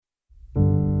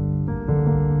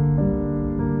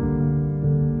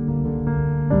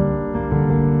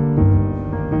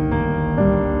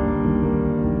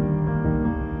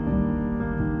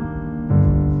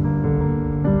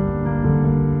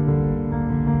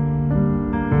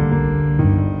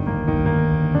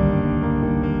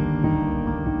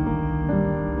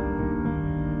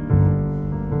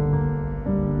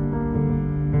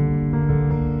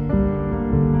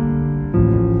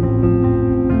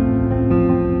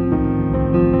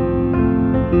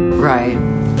Right,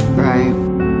 right.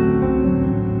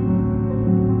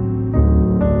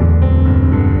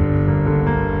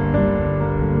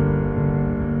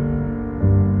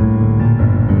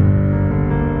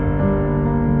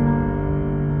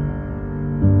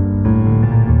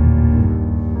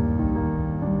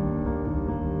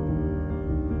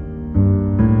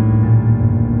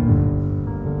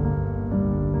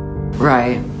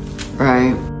 Right,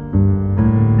 right.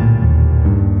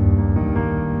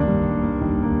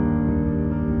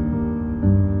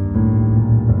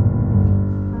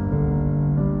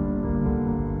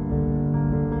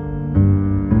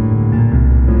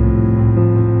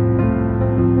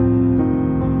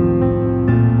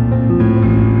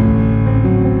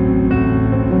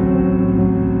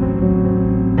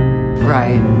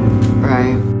 Right,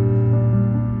 right.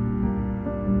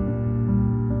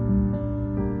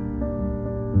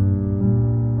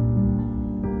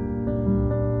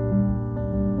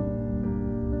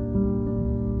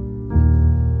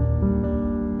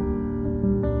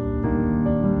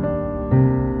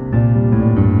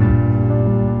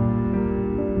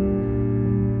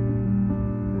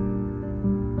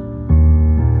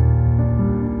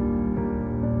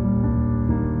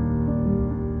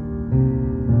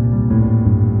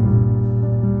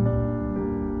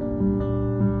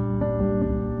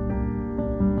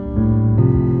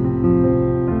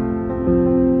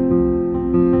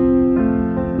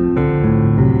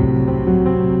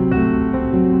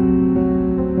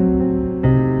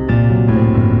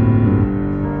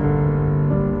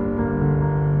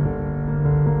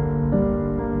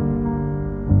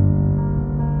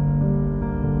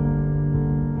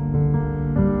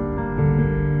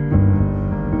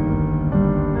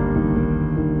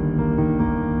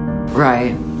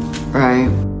 Right, right.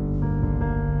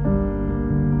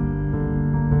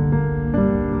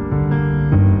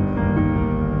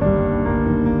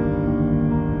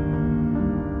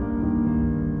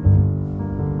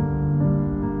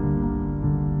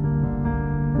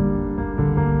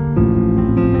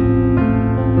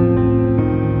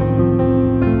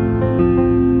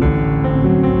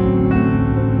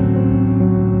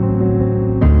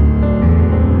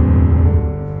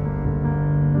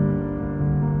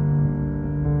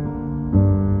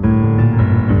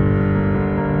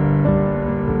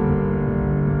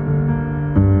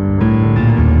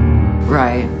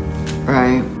 Right,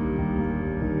 right.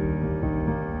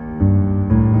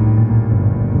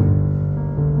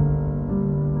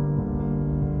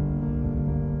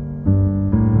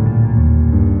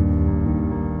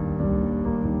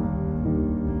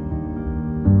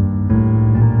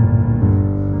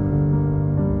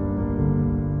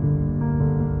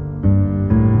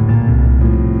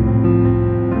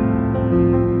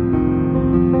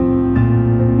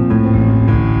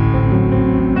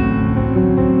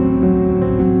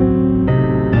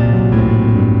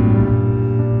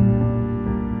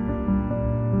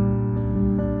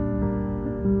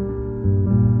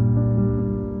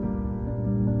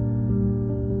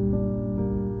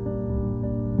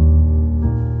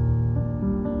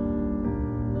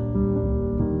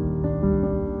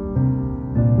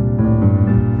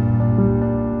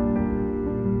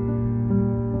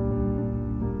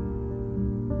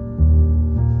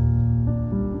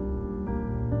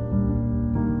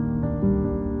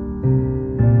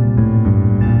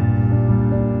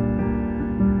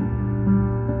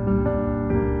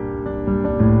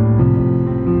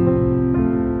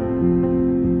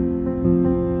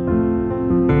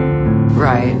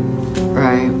 Right,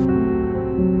 right.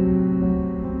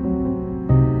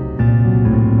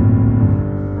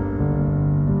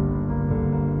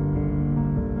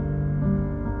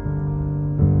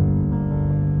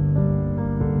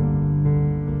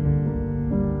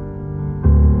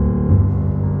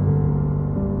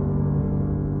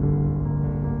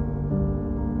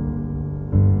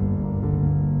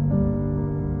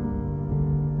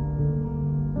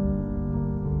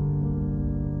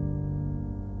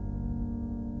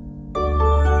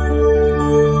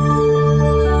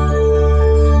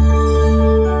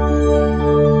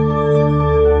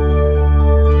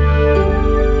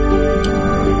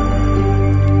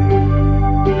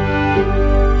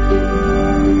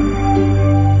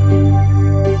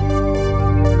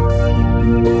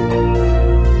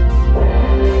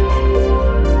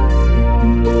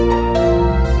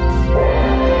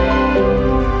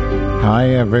 Hi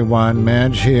everyone,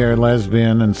 Madge here,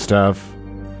 lesbian and stuff.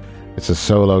 It's a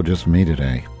solo, just me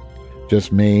today.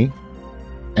 Just me.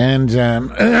 And,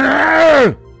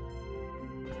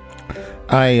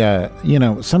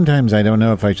 sometimes I don't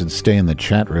know if I should stay in the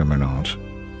chat room or not.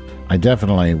 I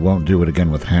definitely won't do it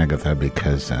again with Hagatha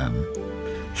because,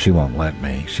 She won't let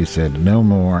me. She said, no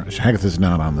more. Hagatha's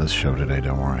not on this show today,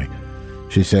 don't worry.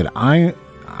 She said, I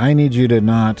need you to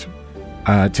not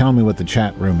tell me what the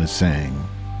chat room is saying.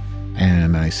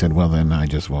 And I said, well, then I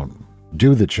just won't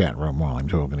do the chat room while I'm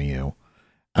talking to you.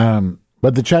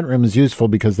 But the chat room is useful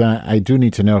because I do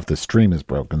need to know if the stream is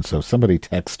broken. So somebody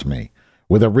text me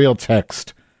with a real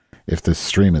text if the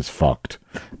stream is fucked.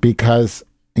 Because,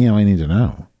 I need to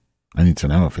know. I need to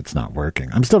know if it's not working.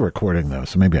 I'm still recording, though,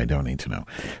 so maybe I don't need to know.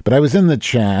 But I was in the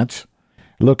chat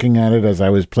looking at it as I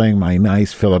was playing my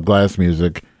nice Philip Glass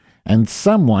music, and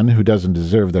someone who doesn't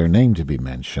deserve their name to be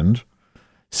mentioned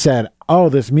said, oh,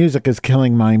 this music is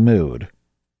killing my mood.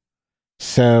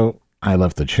 So I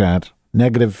left the chat.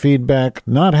 Negative feedback,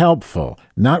 not helpful.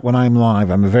 Not when I'm live.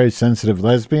 I'm a very sensitive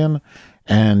lesbian,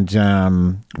 and,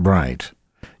 right.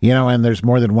 And there's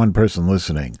more than one person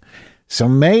listening. So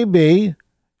maybe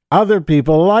other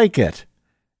people like it.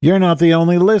 You're not the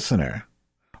only listener.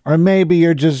 Or maybe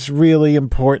you're just really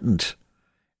important.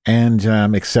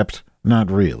 And, except not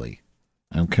really.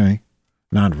 Okay?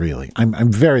 Not really.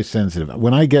 I'm very sensitive.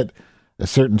 When I get a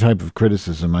certain type of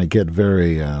criticism, I get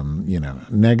very,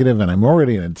 negative, and I'm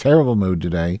already in a terrible mood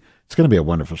today. It's going to be a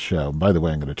wonderful show. By the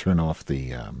way, I'm going to turn off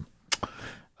the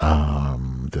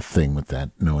thing with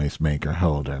that noisemaker.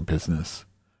 Hold our business.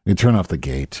 You turn off the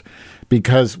gate,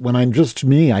 because when I'm just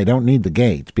me, I don't need the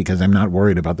gate, because I'm not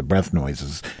worried about the breath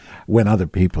noises when other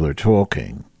people are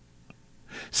talking.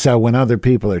 So when other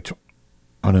people are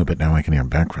oh no, but now I can hear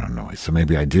background noise, so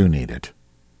maybe I do need it.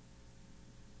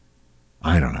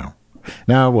 I don't know.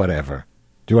 Now, whatever.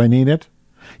 Do I need it?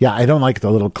 Yeah, I don't like the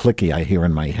little clicky I hear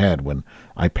in my head when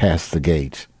I pass the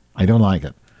gate. I don't like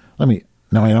it.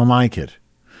 No, I don't like it.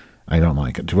 I don't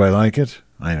like it. Do I like it?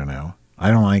 I don't know.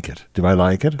 I don't like it. Do I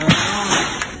like it?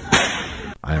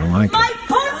 I don't like it. My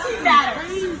pussy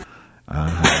matters!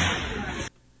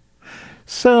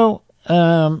 So,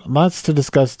 lots to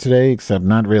discuss today, except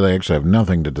not really. Actually, I have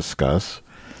nothing to discuss.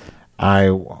 I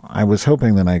was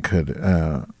hoping that I could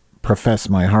profess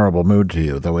my horrible mood to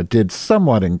you, though it did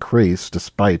somewhat increase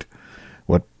despite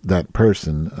what that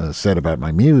person said about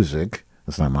my music.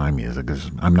 It's not my music.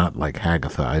 I'm not like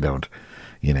Hagatha. I don't,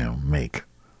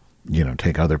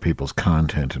 take other people's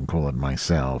content and call it my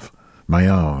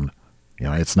own.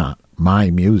 It's not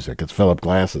my music. It's Philip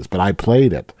Glass's, but I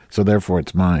played it, so therefore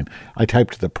it's mine. I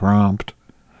typed the prompt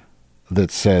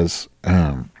that says,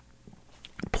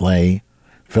 play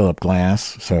Philip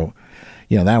Glass, so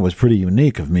that was pretty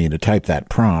unique of me to type that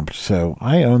prompt, so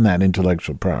I own that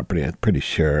intellectual property, I'm pretty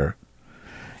sure.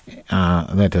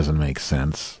 That doesn't make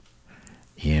sense.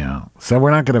 Yeah. So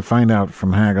we're not going to find out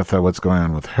from Hagatha what's going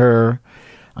on with her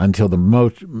until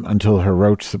her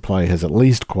roach supply has at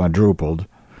least quadrupled.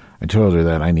 I told her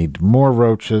that I need more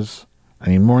roaches, I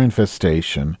need more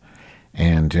infestation,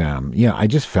 and, I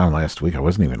just found last week I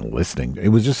wasn't even listening. It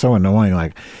was just so annoying.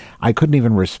 Like, I couldn't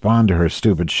even respond to her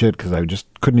stupid shit because I just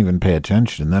couldn't even pay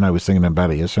attention. And then I was thinking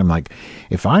about it yesterday. I'm like,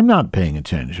 if I'm not paying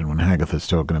attention when Hagatha's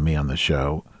talking to me on the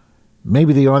show,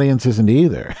 maybe the audience isn't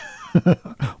either.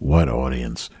 What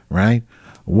audience, right?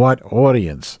 What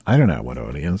audience? I don't know what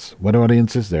audience. What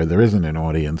audience is there? There isn't an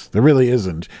audience. There really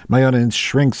isn't. My audience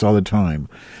shrinks all the time.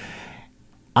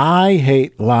 I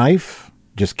hate life.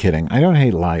 Just kidding. I don't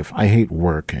hate life. I hate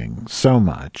working so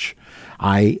much.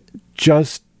 I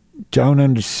just don't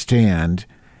understand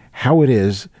how it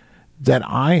is that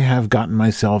I have gotten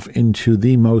myself into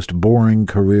the most boring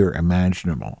career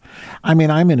imaginable. I mean,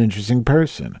 I'm an interesting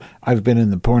person. I've been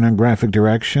in the pornographic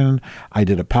direction. I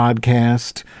did a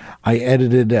podcast. I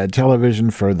edited television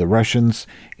for the Russians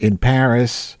in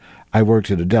Paris. I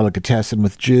worked at a delicatessen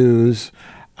with Jews.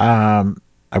 I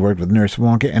worked with Nurse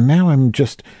Wonka. And now I'm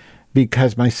just...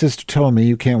 because my sister told me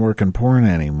you can't work in porn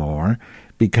anymore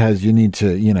because you need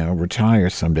to, retire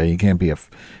someday. You can't be an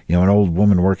old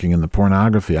woman working in the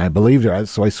pornography. I believed her,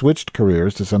 so I switched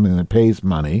careers to something that pays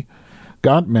money,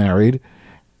 got married,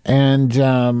 and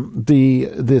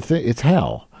it's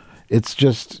hell. It's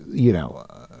just,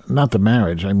 not the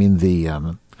marriage. I mean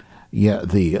the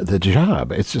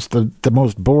job. It's just the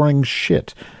most boring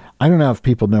shit. I don't know if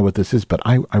people know what this is, but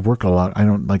I work a lot. I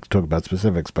don't like to talk about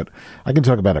specifics, but I can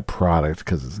talk about a product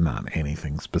because it's not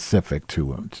anything specific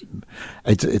to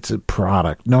it's a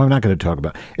product. No, I'm not going to talk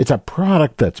about it. It's a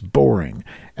product that's boring,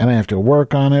 and I have to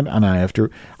work on it, and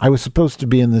I was supposed to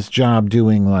be in this job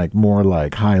doing more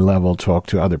high-level talk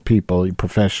to other people,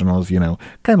 professionals, kind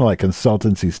of like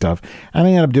consultancy stuff, and I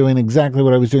ended up doing exactly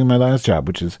what I was doing in my last job,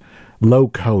 which is low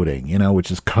coding, which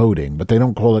is coding, but they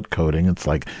don't call it coding. It's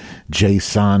like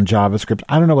JSON, JavaScript.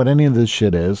 I don't know what any of this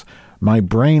shit is. My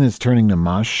brain is turning to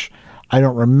mush. I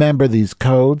don't remember these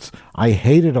codes. I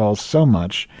hate it all so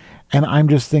much. And I'm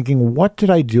just thinking, what did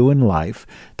I do in life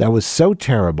that was so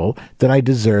terrible that I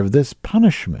deserve this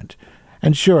punishment?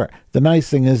 And sure, the nice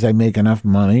thing is I make enough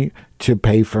money to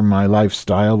pay for my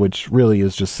lifestyle, which really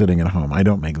is just sitting at home. I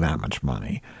don't make that much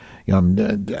money. I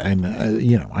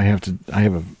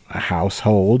have a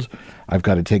household. I've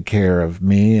got to take care of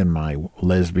me and my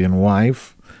lesbian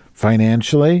wife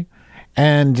financially.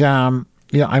 And,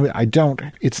 I don't,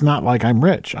 it's not like I'm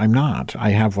rich. I'm not.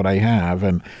 I have what I have.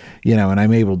 And, and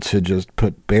I'm able to just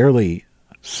put barely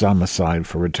some aside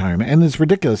for retirement. And it's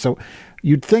ridiculous. So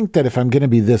you'd think that if I'm going to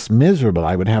be this miserable,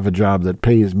 I would have a job that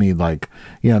pays me like,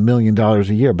 $1 million a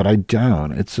year, but I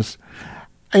don't. It's just,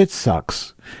 it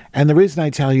sucks. And the reason I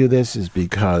tell you this is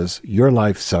because your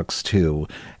life sucks too,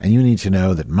 and you need to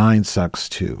know that mine sucks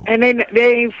too. And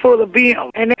they ain't full of BM.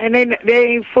 And they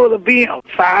ain't full of BM.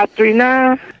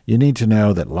 539. You need to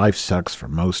know that life sucks for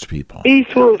most people.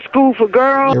 Eastwood School for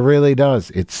Girls. It really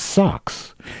does. It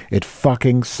sucks. It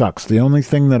fucking sucks. The only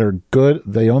things that are good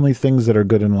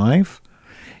in life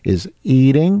is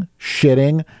eating,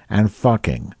 shitting, and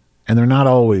fucking. And they're not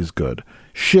always good.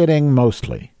 Shitting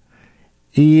mostly.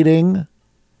 Eating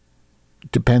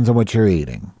depends on what you're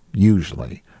eating,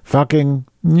 usually. Fucking,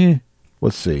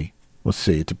 we'll see.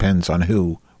 It depends on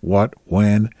who, what,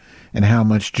 when, and how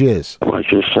much jizz. Why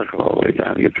don't you suck all the way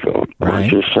down your throat? Why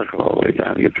don't you suck all the way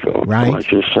down your throat? Right. Why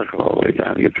don't you suck all the way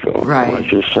down your throat? Right. Why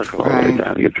don't you suck all the way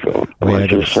down your throat? Wait, Why I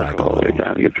don't you gotta suck cycle. all the way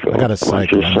down your throat? I gotta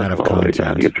cycle. I'm out of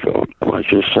content.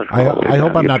 I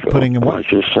hope I'm not putting in what.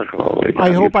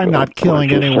 I hope I'm not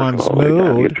killing anyone's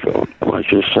mood.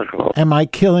 Am I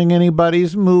killing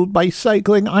anybody's mood by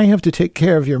cycling? I have to take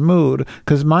care of your mood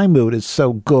because my mood is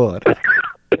so good.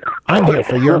 I'm here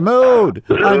for your mood.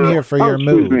 I'm here for your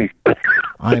mood.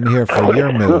 I'm here for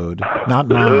your mood, not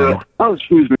mine. Oh,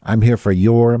 excuse me. I'm here for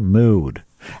your mood.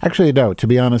 Actually, no, to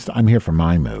be honest, I'm here for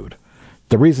my mood.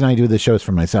 The reason I do this show is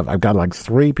for myself. I've got like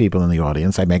 3 people in the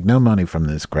audience. I make no money from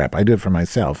this crap. I do it for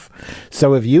myself.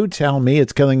 So if you tell me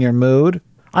it's killing your mood,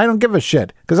 I don't give a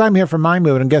shit because I'm here for my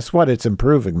mood. And guess what? It's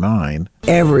improving mine.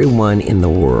 Everyone in the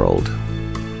world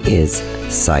is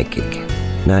psychic.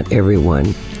 Not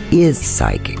everyone is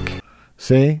psychic.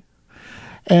 See?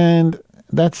 And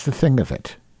that's the thing of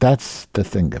it. That's the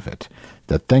thing of it.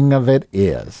 The thing of it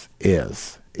is.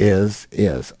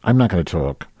 I'm not going to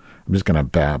talk. I'm just going to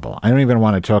babble. I don't even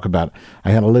want to talk about,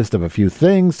 I had a list of a few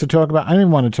things to talk about. I don't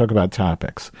even want to talk about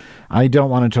topics. I don't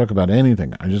want to talk about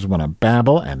anything. I just want to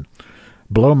babble and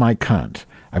blow my cunt.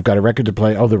 I've got a record to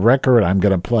play. Oh, the record I'm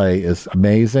going to play is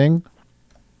amazing.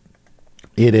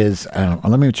 It is,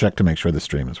 let me check to make sure the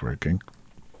stream is working.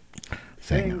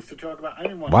 Things to talk about. I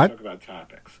didn't want to talk about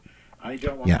topics. I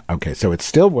don't want. Yeah, okay, so it's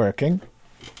still working.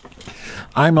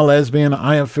 I'm a lesbian.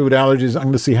 I have food allergies. I'm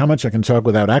going to see how much I can talk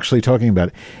without actually talking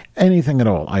about anything at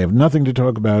all. I have nothing to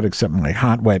talk about except my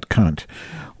hot, wet cunt.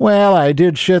 Well, I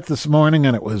did shit this morning,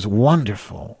 and it was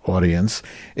wonderful, audience.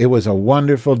 It was a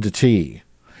wonderful tea.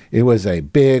 It was a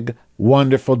big,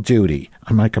 wonderful duty.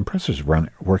 And my compressor's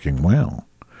working well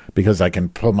because I can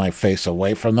pull my face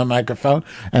away from the microphone,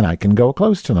 and I can go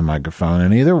close to the microphone.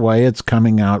 And either way, it's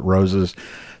coming out roses.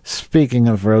 Speaking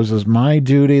of roses, my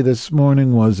duty this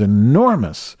morning was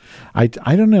enormous. I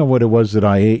don't know what it was that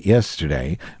I ate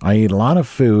yesterday. I ate a lot of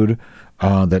food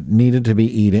that needed to be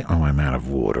eaten. Oh, I'm out of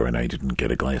water, and I didn't get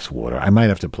a glass of water. I might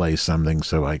have to play something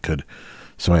so I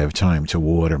have time to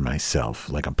water myself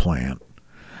like a plant.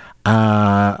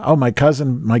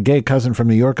 My gay cousin from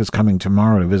New York is coming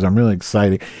tomorrow to visit. I'm really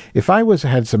excited. If I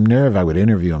had some nerve, I would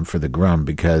interview him for the Grum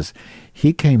because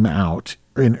he came out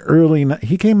and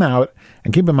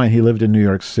keep in mind, he lived in New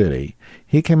York City.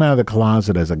 He came out of the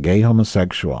closet as a gay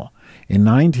homosexual in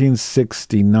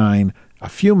 1969, a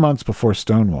few months before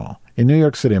Stonewall, in New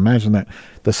York City. Imagine that.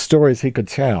 The stories he could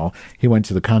tell. He went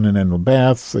to the Continental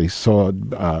Baths. He saw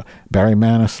Barry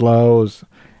Manislow's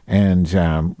and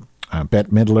Bette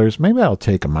Midler's. Maybe I'll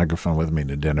take a microphone with me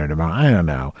to dinner tomorrow. I don't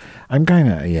know. I'm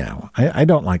kind of, I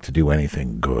don't like to do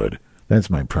anything good. That's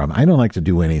my problem. I don't like to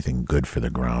do anything good for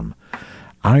the Grum.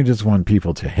 I just want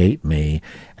people to hate me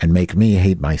and make me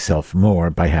hate myself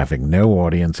more by having no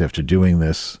audience after doing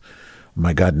this.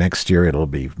 My God, next year it'll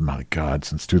be, my God,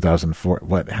 since 2004,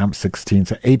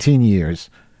 18 years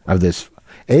of this.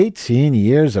 18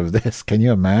 years of this. Can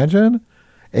you imagine?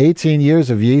 18 years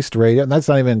of Yeast Radio. And that's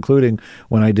not even including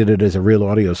when I did it as a real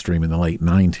audio stream in the late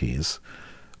 90s,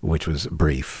 which was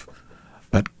brief.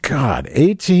 But God,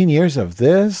 18 years of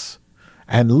this?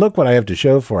 And look what I have to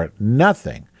show for it.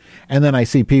 Nothing. And then I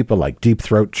see people like Deep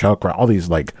Throat Chakra, all these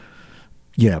like,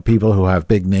 people who have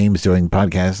big names doing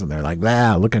podcasts, and they're like,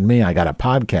 look at me, I got a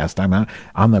podcast. I'm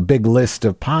on the big list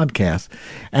of podcasts.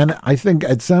 And I think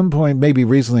at some point, maybe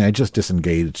recently, I just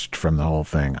disengaged from the whole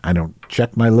thing. I don't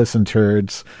check my listen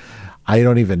turds. I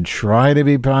don't even try to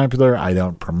be popular. I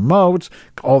don't promote.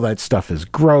 All that stuff is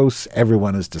gross.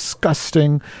 Everyone is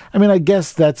disgusting. I mean, I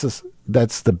guess that's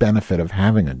the benefit of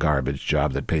having a garbage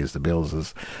job that pays the bills,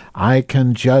 is I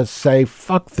can just say,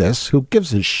 fuck this. Who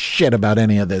gives a shit about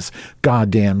any of this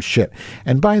goddamn shit?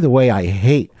 And by the way, I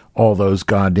hate all those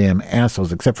goddamn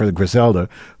assholes, except for the Griselda,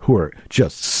 who are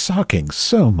just sucking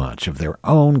so much of their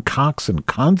own cocks and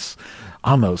cunts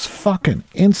on those fucking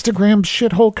Instagram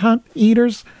shithole cunt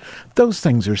eaters. Those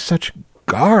things are such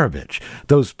garbage.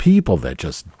 Those people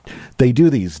that they do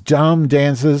these dumb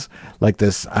dances like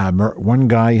this. One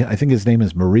guy, I think his name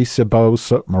is Mauricio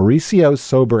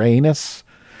Soberanis,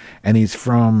 and he's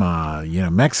from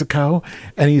Mexico,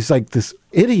 and he's like this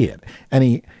idiot, and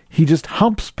he just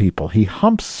humps people. He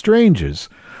humps strangers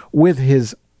with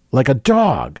his, like a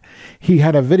dog. He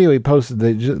had a video he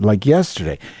posted like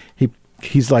yesterday.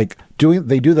 He's like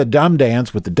they do the dumb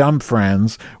dance with the dumb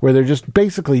friends where they're just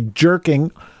basically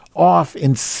jerking off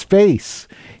in space.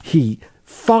 He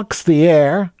fucks the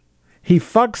air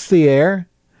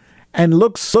and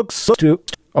looks to,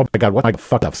 oh my God, what the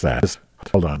fuck is that?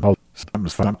 Hold on.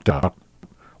 Something's fucked up.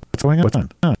 What's going on? What's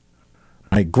on?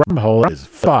 My grumhole is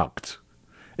fucked.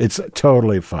 It's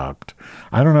totally fucked.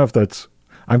 I don't know if that's,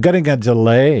 I'm getting a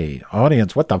delay.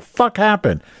 Audience, what the fuck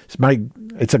happened?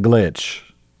 It's a glitch.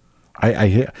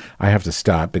 I have to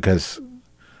stop because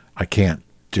I can't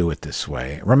do it this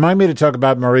way. Remind me to talk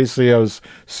about Mauricio's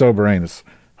Soberanis.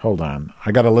 Hold on.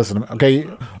 I got to listen. Okay,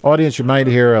 audience, you might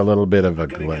hear a little bit of a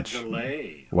glitch.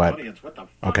 What? Audience, what the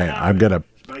fuck okay, I'm going to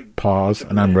pause,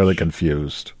 and I'm really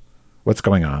confused. What's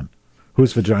going on?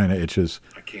 Whose vagina itches?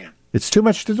 I can't. It's too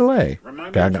much to delay.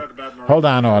 Hold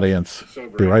on, audience.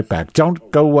 Be right back.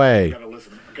 Don't go away.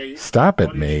 Stop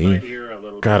at me.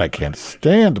 God, I can't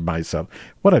stand myself.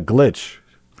 What a glitch.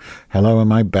 Hello,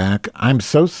 am I back? I'm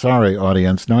so sorry,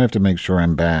 audience. Now I have to make sure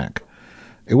I'm back.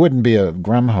 It wouldn't be a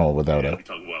grumhole without it.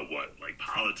 Talk about what? Like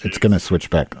politics? It's going to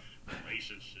switch back.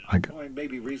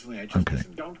 Maybe recently I just okay.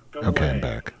 Don't go okay, away. I'm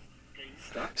back.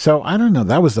 So, I don't know.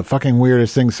 That was the fucking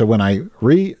weirdest thing. So when I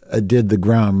did the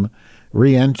Grum,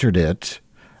 re-entered it,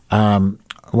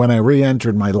 when I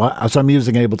re-entered my live, so I'm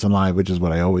using Ableton Live, which is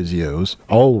what I always use.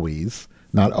 Always.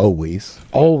 Not always.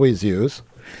 Always use.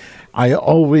 I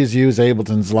always use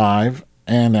Ableton's Live,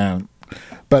 and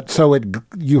but so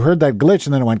you heard that glitch,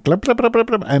 and then it went blip, blip, blip, blip,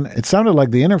 blip, and it sounded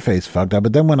like the interface fucked up.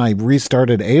 But then when I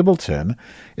restarted Ableton,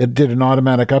 it did an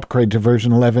automatic upgrade to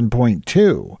version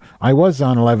 11.2. I was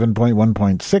on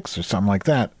 11.1.6 or something like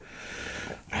that,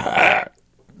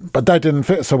 but that didn't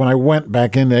fix. So when I went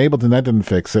back into Ableton, that didn't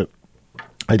fix it.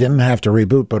 I didn't have to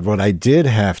reboot, but what I did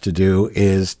have to do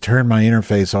is turn my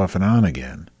interface off and on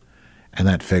again. And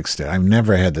that fixed it. I've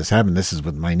never had this happen. This is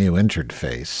with my new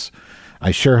interface.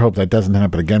 I sure hope that doesn't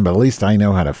happen again, but at least I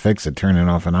know how to fix it, turn it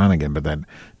off and on again. But that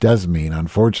does mean,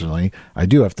 unfortunately, I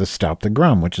do have to stop the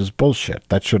Grum, which is bullshit.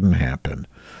 That shouldn't happen.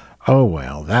 Oh,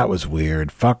 well, that was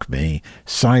weird. Fuck me.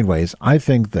 Sideways. I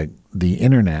think that the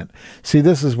internet... See,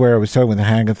 this is where I was talking with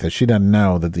Hagatha. She doesn't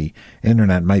know that the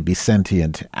internet might be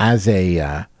sentient as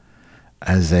a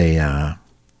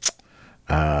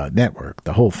network,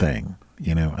 the whole thing.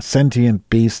 You know, a sentient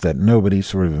beast that nobody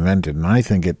sort of invented. And I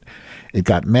think it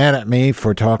got mad at me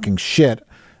for talking shit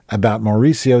about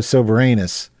Mauricio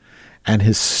Soberanis and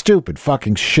his stupid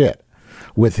fucking shit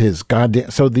with his goddamn...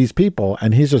 So these people,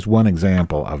 and he's just one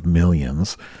example of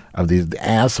millions of these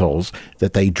assholes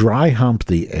that they dry hump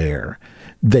the air.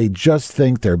 They just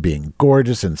think they're being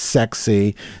gorgeous and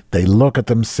sexy. They look at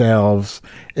themselves.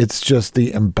 It's just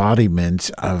the embodiment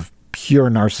of pure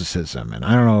narcissism. And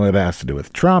I don't know what it has to do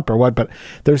with Trump or what, but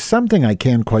there's something I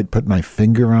can't quite put my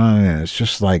finger on. And it's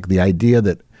just like the idea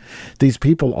that these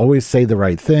people always say the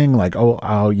right thing, like,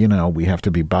 oh, you know, we have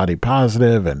to be body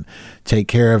positive and take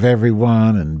care of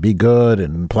everyone and be good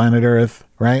and planet Earth,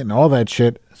 right? And all that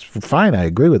shit. It's fine. I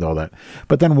agree with all that.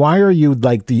 But then why are you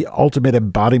like the ultimate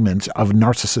embodiment of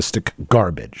narcissistic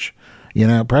garbage? You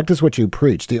know, practice what you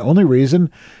preach. The only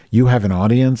reason you have an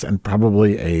audience and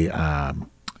probably a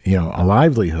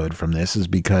livelihood from this is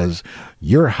because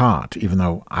you're hot, even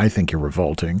though I think you're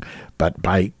revolting. But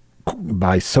by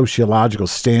sociological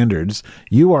standards,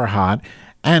 you are hot,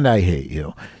 and I hate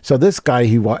you. So this guy,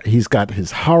 he's got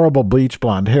his horrible bleach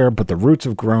blonde hair, but the roots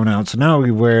have grown out. So now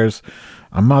he wears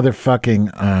a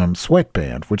motherfucking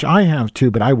sweatband, which I have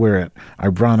too, but I wear it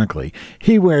ironically.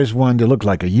 He wears one to look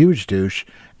like a huge douche,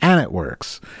 and it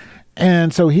works.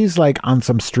 And so he's like on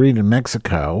some street in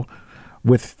Mexico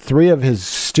with 3 of his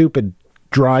stupid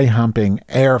dry humping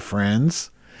air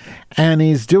friends. And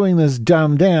he's doing this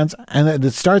dumb dance, and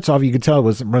it starts off, you could tell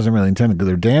it wasn't really intended because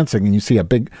they're dancing, and you see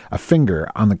a finger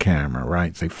on the camera,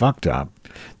 right? So they fucked up.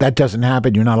 That doesn't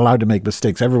happen. You're not allowed to make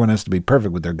mistakes. Everyone has to be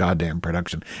perfect with their goddamn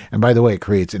production. And by the way, it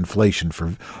creates inflation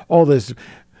for all this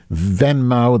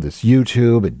Venmo, this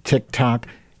YouTube, and TikTok.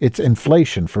 It's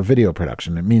inflation for video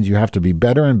production. It means you have to be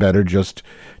better and better just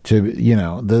to,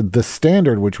 the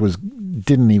standard, which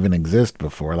didn't even exist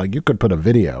before. Like, you could put a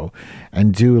video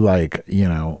and do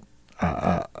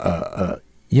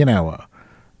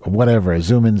whatever, a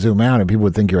zoom in, zoom out, and people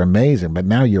would think you're amazing. But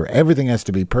now everything has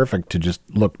to be perfect to just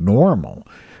look normal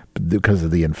because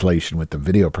of the inflation with the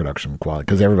video production quality.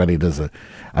 Because everybody does a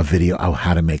video,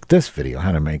 how to make this video,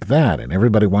 how to make that. And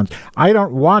everybody wants, I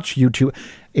don't watch YouTube.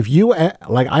 If you,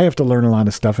 I have to learn a lot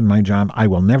of stuff in my job. I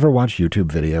will never watch YouTube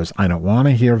videos. I don't want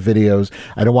to hear videos.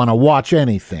 I don't want to watch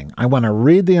anything. I want to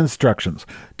read the instructions.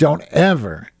 Don't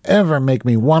ever make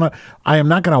me want to. I am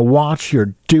not going to watch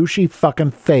your douchey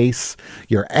fucking face,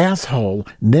 your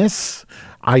assholeness.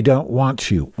 I don't want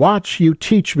to watch you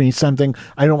teach me something.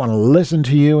 I don't want to listen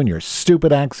to you and your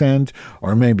stupid accent,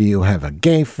 or maybe you have a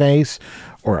gay face,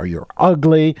 or you're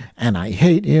ugly and I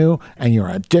hate you and you're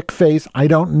a dick face. I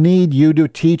don't need you to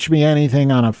teach me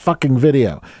anything on a fucking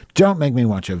video. Don't make me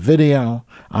watch a video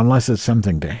unless it's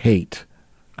something to hate.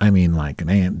 I mean, like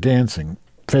an ant dancing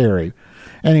fairy.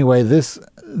 Anyway, this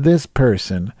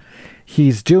person,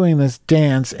 he's doing this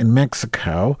dance in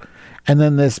Mexico, and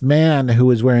then this man who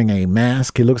is wearing a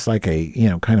mask, he looks like a,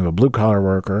 kind of a blue collar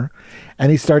worker, and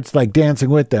he starts like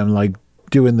dancing with them, like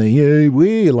doing the yay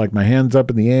wee, like my hands up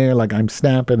in the air, like I'm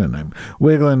snapping and I'm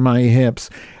wiggling my hips.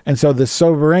 And so the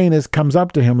Sovereignist comes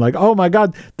up to him like, oh my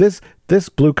God, this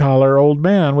blue collar old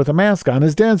man with a mask on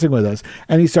is dancing with us.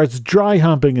 And he starts dry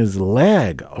humping his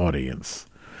leg, audience.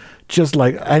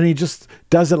 And he just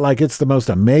does it like it's the most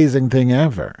amazing thing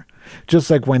ever. Just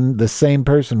like when the same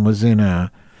person was in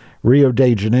Rio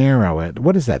de Janeiro at,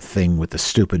 what is that thing with the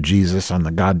stupid Jesus on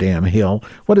the goddamn hill?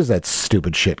 What is that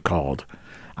stupid shit called?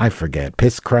 I forget,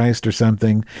 Piss Christ or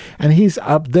something. And he's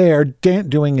up there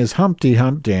doing his Humpty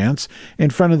Hump dance in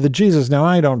front of the Jesus. Now,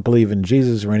 I don't believe in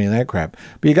Jesus or any of that crap,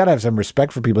 but you got to have some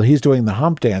respect for people. He's doing the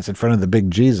hump dance in front of the big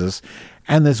Jesus.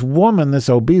 And this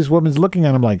obese woman's looking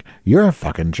at him like, you're a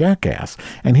fucking jackass.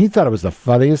 And he thought it was the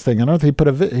funniest thing on earth. He put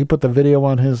the video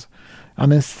on his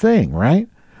thing, right?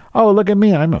 Oh, look at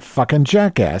me. I'm a fucking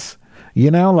jackass.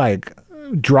 Like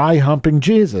dry humping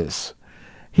Jesus.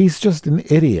 He's just an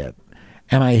idiot.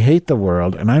 And I hate the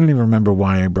world, and I don't even remember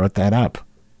why I brought that up,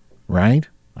 right?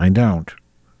 I don't.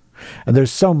 And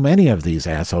there's so many of these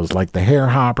assholes, like the hair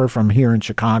hopper from here in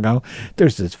Chicago.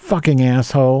 There's this fucking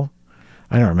asshole.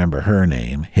 I don't remember her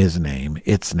name, his name,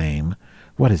 its name.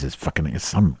 What is his fucking name?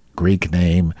 Some Greek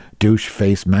name, douche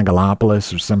face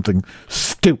Megalopoulos or something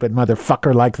stupid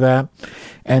motherfucker like that.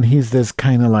 And he's this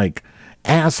kind of like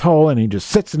asshole, and he just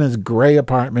sits in his gray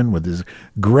apartment with his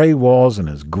gray walls and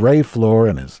his gray floor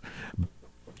and his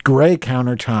gray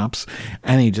countertops,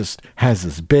 and he just has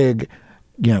this big,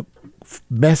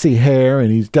 messy hair,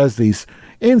 and he does these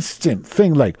instant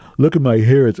thing like, look at my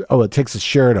hair. It takes his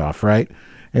shirt off, right?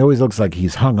 He always looks like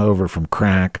he's hung over from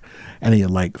crack, and he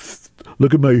like,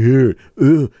 look at my hair,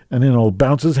 ugh, and then he'll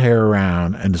bounce his hair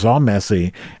around, and it's all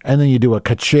messy, and then you do a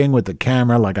ka-ching with the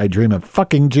camera like I Dream of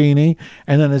Fucking Jeannie,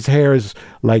 and then his hair is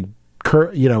like,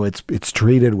 it's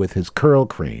treated with his curl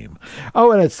cream.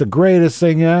 Oh, and it's the greatest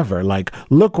thing ever. Like,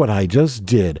 look what I just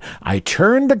did. I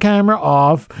turned the camera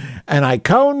off, and I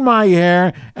combed my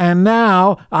hair, and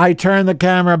now I turn the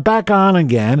camera back on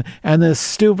again, and this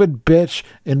stupid bitch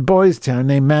in Boys Town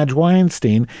named Madge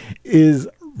Weinstein is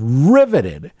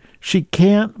riveted. She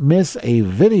can't miss a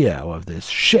video of this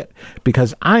shit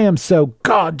because I am so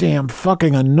goddamn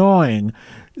fucking annoying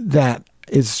that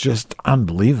it's just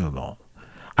unbelievable.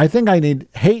 I think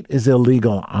hate is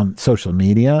illegal on social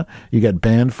media. You get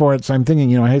banned for it. So I'm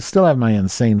thinking, I still have my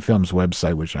Insane Films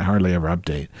website, which I hardly ever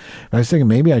update. But I was thinking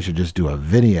maybe I should just do a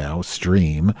video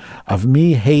stream of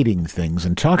me hating things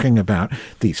and talking about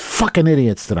these fucking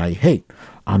idiots that I hate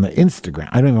on the Instagram.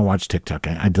 I don't even watch TikTok.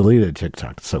 I deleted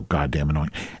TikTok. It's so goddamn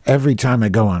annoying. Every time I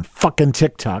go on fucking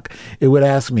TikTok, it would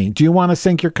ask me, do you want to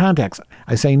sync your contacts?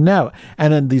 I say no.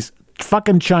 And then these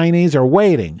fucking Chinese are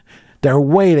waiting. They're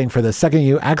waiting for the second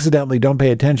you accidentally don't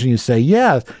pay attention. You say,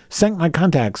 yeah, sync my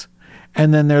contacts.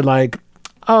 And then they're like,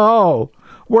 oh,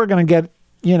 we're going to get,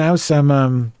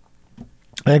 some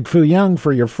egg foo young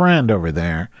for your friend over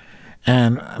there.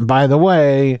 And by the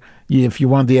way, if you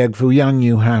want the egg foo young,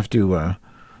 you have to,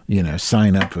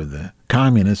 sign up for the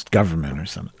communist government or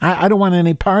something. I don't want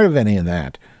any part of any of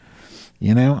that.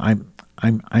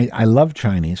 I love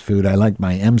Chinese food. I like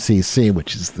my MCC,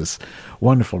 which is this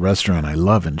wonderful restaurant I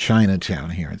love in Chinatown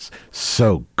here. It's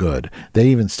so good. They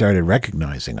even started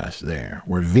recognizing us there.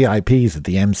 We're VIPs at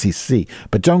the MCC.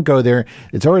 But don't go there.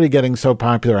 It's already getting so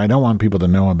popular. I don't want people to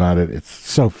know about it. It's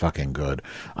so fucking good.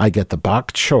 I get the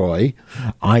bok choy.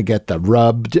 I get the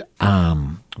rubbed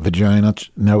vagina.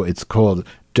 No, it's called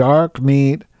dark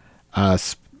meat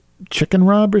chicken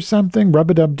rub or something.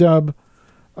 Rub-a-dub-dub.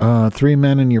 3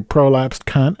 men and your prolapsed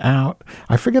cunt out.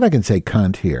 I forget I can say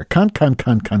cunt here.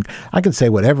 Cunt. I can say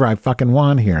whatever I fucking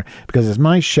want here because it's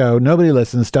my show. Nobody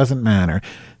listens. Doesn't matter.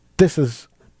 This is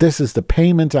the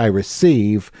payment I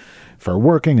receive for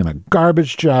working in a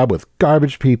garbage job with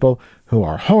garbage people who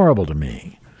are horrible to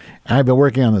me. I've been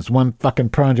working on this one fucking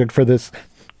project for this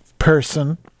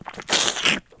person.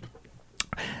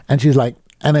 And she's like,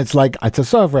 and it's like, it's a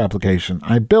software application.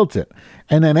 I built it.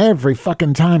 And then every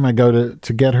fucking time I go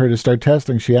to get her to start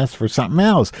testing, she asks for something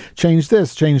else. Change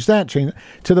this, change that, change,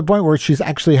 to the point where she's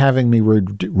actually having me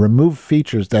remove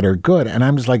features that are good. And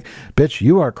I'm just like, bitch,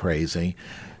 you are crazy.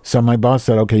 So my boss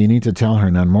said, okay, you need to tell her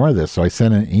none more of this. So I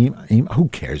sent an email. Who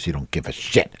cares? You don't give a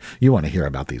shit. You want to hear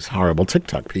about these horrible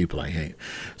TikTok people I hate.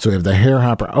 So we have the hair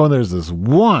hopper. Oh, there's this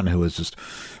one who is just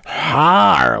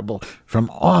horrible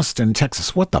from Austin,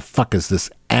 Texas. What the fuck is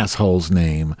this asshole's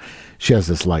name? She has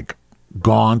this like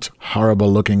gaunt,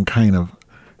 horrible looking kind of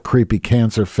creepy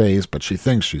cancer face, but she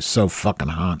thinks she's so fucking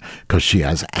hot because she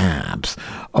has abs.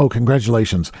 Oh,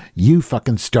 congratulations. You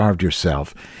fucking starved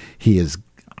yourself. He is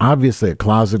obviously a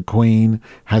closet queen,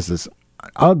 has this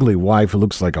ugly wife who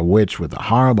looks like a witch with a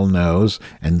horrible nose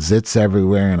and zits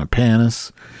everywhere and a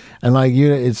panis. And like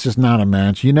you, it's just not a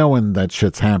match. You know when that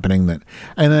shit's happening.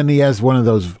 And then he has one of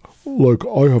those, like,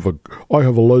 I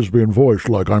have a lesbian voice,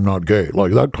 like I'm not gay,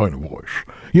 like that kind of voice.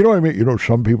 You know what I mean? You know,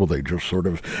 some people, they just sort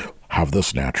of have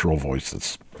this natural voice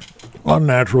that's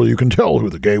unnatural. You can tell who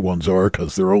the gay ones are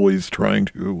because they're always trying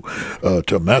to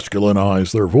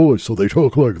masculinize their voice, so they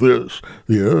talk like this.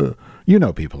 Yeah. You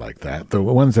know people like that. The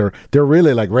ones they're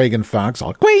really like Reagan Fox,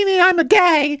 all, Queenie, I'm a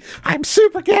gay. I'm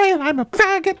super gay and I'm a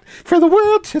faggot for the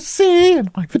world to see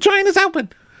and my vagina's open.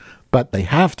 But they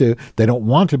have to. They don't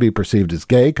want to be perceived as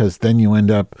gay because then you end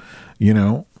up, you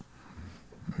know,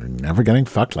 never getting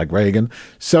fucked like Reagan.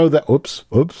 So that, oops,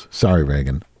 sorry,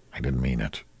 Reagan. I didn't mean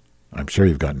it. I'm sure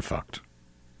you've gotten fucked.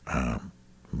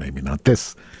 Maybe not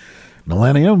this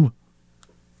millennium,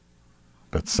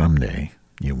 but someday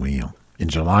you will. In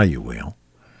July you will.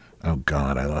 Oh,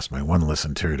 God, I lost my one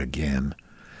listen to it again.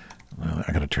 Well,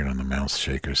 I got to turn on the mouse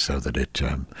shaker so that it...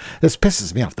 this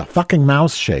pisses me off. The fucking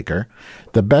mouse shaker.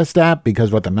 The best app,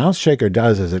 because what the mouse shaker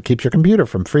does is it keeps your computer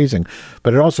from freezing,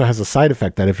 but it also has a side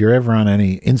effect that if you're ever on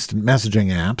any instant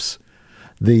messaging apps,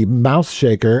 the mouse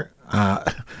shaker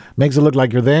makes it look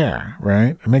like you're there,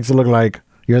 right? It makes it look like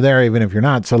you're there even if you're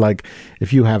not. So, like,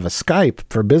 if you have a Skype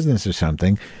for business or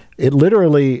something, it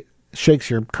literally shakes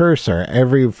your cursor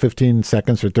every 15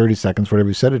 seconds or 30 seconds, whatever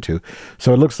you set it to.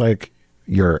 So it looks like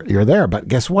you're there. But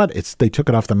guess what? They took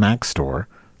it off the Mac store,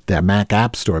 the Mac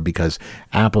App Store, because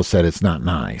Apple said it's not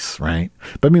nice, right?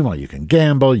 But meanwhile, you can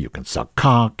gamble, you can suck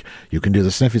cock, you can do the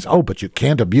sniffies. Oh, but you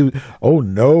can't abuse. Oh,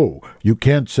 no, you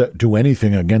can't do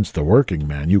anything against the working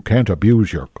man. You can't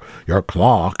abuse your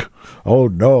clock. Oh,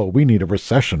 no, we need a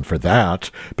recession for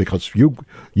that because you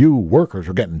workers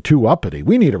are getting too uppity.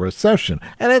 We need a recession,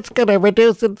 and it's going to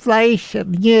reduce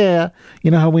inflation. Yeah.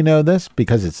 You know how we know this?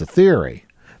 Because it's a theory.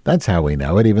 That's how we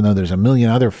know it, even though there's a million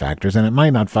other factors, and it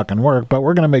might not fucking work, but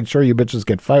we're going to make sure you bitches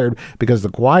get fired, because the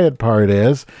quiet part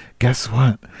is, guess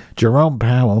what? Jerome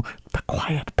Powell, the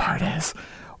quiet part is,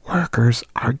 workers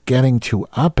are getting too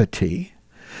uppity.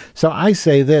 So I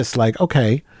say this, like,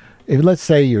 okay, if let's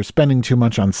say you're spending too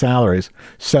much on salaries,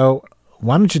 so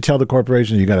why don't you tell the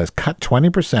corporation you got to cut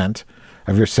 20%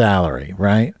 of your salary,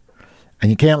 right? And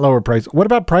you can't lower price. What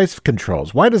about price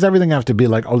controls? Why does everything have to be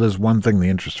like, oh, there's one thing, the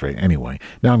interest rate? Anyway,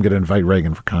 now I'm going to invite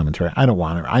Reagan for commentary. I don't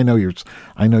want her. I know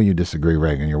you disagree,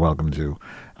 Reagan. You're welcome to,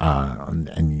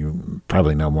 and you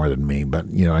probably know more than me.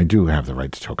 But you know, I do have the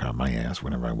right to talk out my ass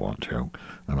whenever I want to.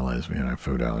 I'm a lesbian. I have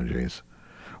food allergies.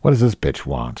 What does this bitch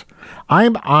want?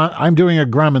 I'm doing a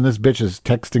grum, and this bitch is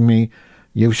texting me.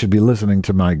 You should be listening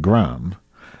to my grum.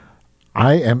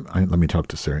 Let me talk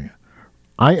to Siri.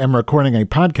 I am recording a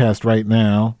podcast right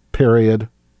now, period.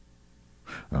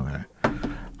 Okay.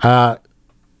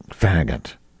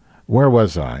 Faggot. Where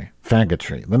was I?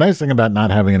 Faggotry. The nice thing about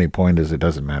not having any point is it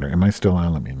doesn't matter. Am I still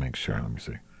on? Let me make sure. Let me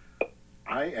see.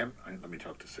 Let me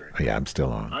talk to Siri. Oh, yeah, I'm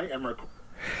still on. I am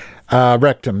recording.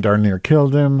 Rectum darn near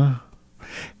killed him.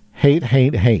 Hate,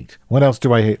 hate, hate. What else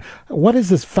do I hate? What is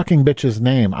this fucking bitch's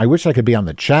name? I wish I could be on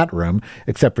the chat room,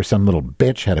 except for some little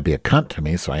bitch had to be a cunt to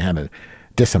me, so I had to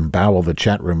disembowel the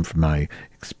chat room from my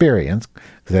experience,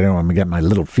 because I don't want to get my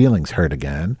little feelings hurt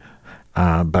again.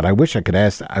 But I wish I could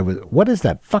ask. What is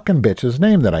that fucking bitch's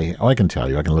name that I can tell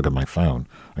you. I can look at my phone.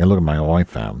 I can look at my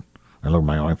iPhone. I look at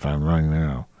my iPhone right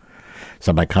now.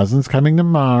 So my cousin's coming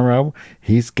tomorrow.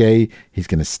 He's gay. He's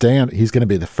going to he's going to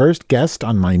be the first guest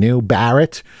on my new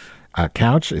Barrett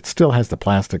couch. It still has the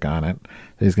plastic on it.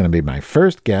 He's going to be my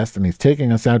first guest, and he's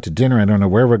taking us out to dinner. I don't know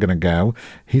where we're going to go.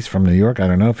 He's from New York. I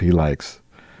don't know if he likes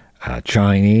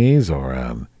Chinese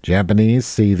or Japanese.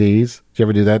 See these? Did you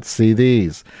ever do that? See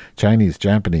these? Chinese,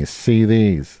 Japanese. See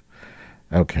these?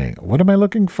 Okay. What am I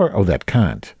looking for? Oh, that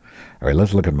cunt. All right,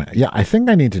 let's look at yeah, I think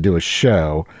I need to do a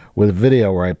show with a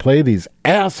video where I play these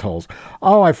assholes.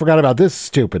 Oh, I forgot about this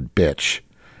stupid bitch.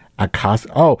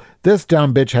 Oh, this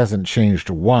dumb bitch hasn't changed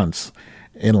once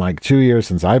in like 2 years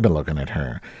since I've been looking at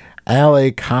her.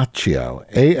 Ale Caccio.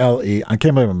 A-L-E. I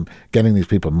can't believe I'm getting these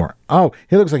people more. Oh,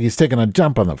 he looks like he's taking a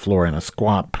jump on the floor in a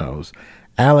squat pose.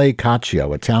 Ale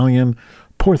Caccio, Italian.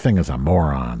 Poor thing is a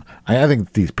moron. I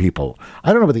think these people,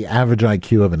 I don't know what the average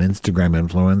IQ of an Instagram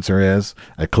influencer is,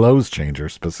 a clothes changer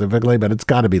specifically, but it's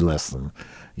got to be less than,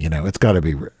 it's got to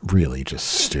be really just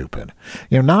stupid.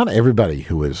 Not everybody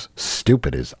who is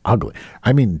stupid is ugly.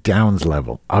 I mean Downs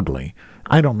level ugly.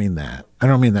 I don't mean that.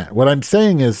 What I'm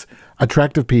saying is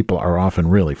attractive people are often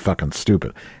really fucking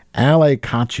stupid. Ale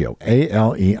Caccio,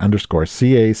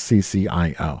 ALE_CACCIO.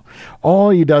 All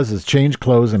he does is change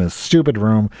clothes in his stupid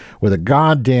room with a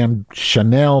goddamn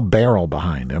Chanel barrel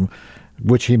behind him,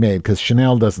 which he made because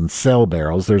Chanel doesn't sell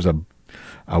barrels. There's a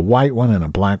white one and a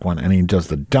black one, and he does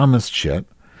the dumbest shit.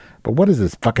 But what is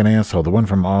this fucking asshole? The one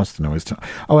from Austin always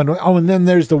and then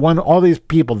there's the one, all these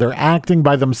people, they're acting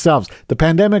by themselves. The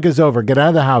pandemic is over. Get out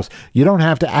of the house. You don't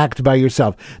have to act by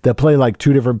yourself. They'll play like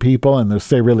two different people and they'll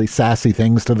say really sassy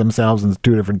things to themselves in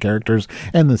two different characters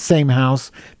in the same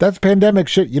house. That's pandemic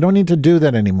shit. You don't need to do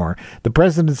that anymore. The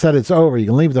president said it's over. You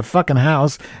can leave the fucking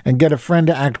house and get a friend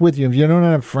to act with you. If you don't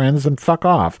have friends, then fuck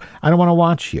off. I don't want to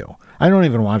watch you. I don't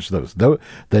even watch those. The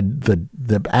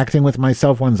acting with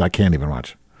myself ones, I can't even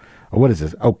watch. What is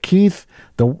this? Oh, Keith,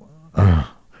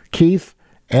 Keith,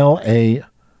 Laue.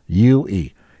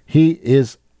 He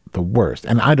is the worst.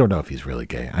 And I don't know if he's really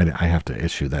gay. I have to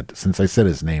issue that. Since I said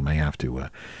his name, I have to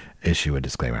issue a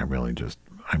disclaimer.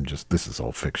 This is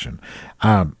all fiction.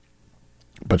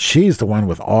 But she's the one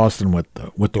with Austin with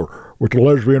the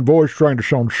lesbian voice trying to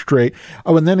sound straight.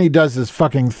 Oh, and then he does this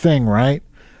fucking thing, right?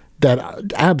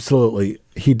 That absolutely,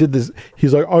 he did this.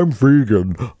 He's like, I'm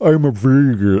vegan. I'm a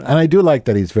vegan. And I do like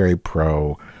that he's very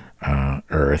pro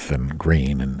earth and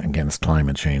green and against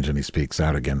climate change. And he speaks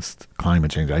out against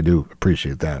climate change. I do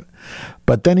appreciate that.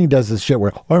 But then he does this shit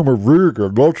where, I'm a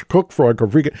vegan. Let's cook for like a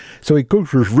vegan. So he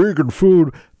cooks his vegan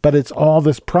food, but it's all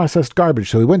this processed garbage.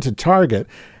 So he went to Target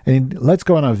and let's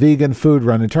go on a vegan food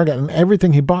run at Target. And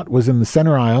everything he bought was in the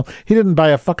center aisle. He didn't buy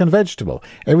a fucking vegetable.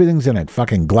 Everything's in a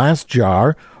fucking glass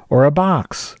jar or a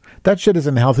box. That shit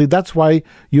isn't healthy. That's why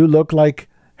you look like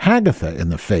Hagatha in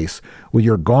the face with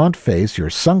your gaunt face, your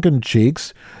sunken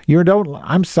cheeks.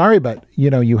 I'm sorry, but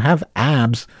you have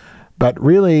abs, but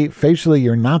really facially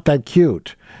you're not that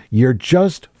cute. You're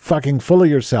just fucking full of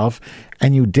yourself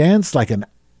and you dance like an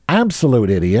absolute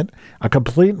idiot, a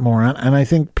complete moron, and I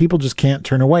think people just can't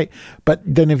turn away. But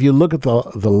then if you look at the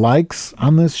likes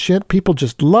on this shit, people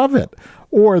just love it.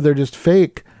 Or they're just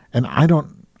fake, and I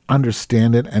don't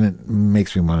understand it, and it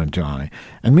makes me want to die.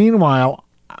 And meanwhile,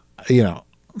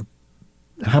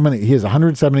 how many? He has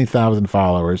 170,000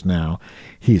 followers now.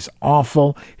 He's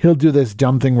awful. He'll do this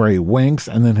dumb thing where he winks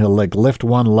and then he'll like lift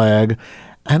one leg,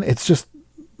 and it's just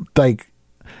like,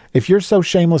 if you're so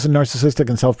shameless and narcissistic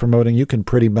and self-promoting, you can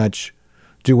pretty much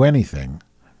do anything,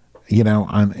 you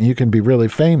can be really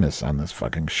famous on this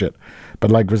fucking shit.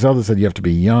 But like Griselda said, you have to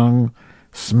be young,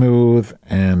 smooth,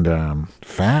 and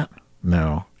fat.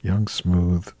 No. Young,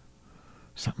 smooth,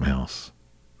 something else.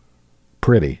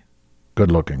 Pretty.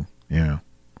 Good looking. Yeah.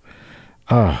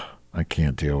 I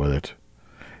can't deal with it.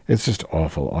 It's just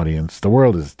awful, audience. The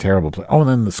world is a terrible place. Oh, and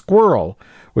then the squirrel,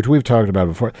 which we've talked about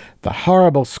before. The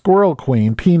horrible squirrel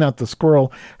queen, Peanut the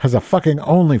squirrel, has a fucking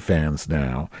OnlyFans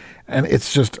now. And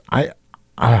it's just, I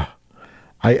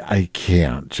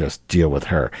can't just deal with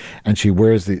her. And she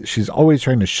wears she's always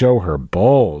trying to show her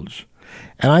bulge.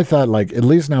 And I thought, like, at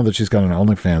least now that she's got an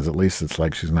OnlyFans, at least it's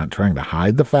like she's not trying to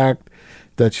hide the fact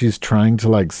that she's trying to,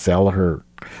 like, sell her.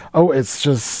 Oh, it's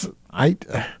just, I'm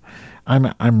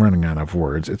running out of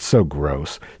words. It's so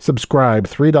gross. Subscribe,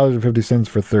 $3.50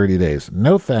 for 30 days.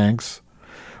 No thanks.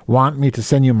 Want me to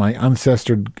send you my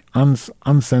uncensored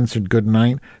good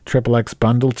night XXX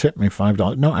bundle? Tip me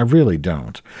 $5. No, I really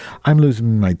don't. I'm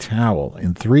losing my towel.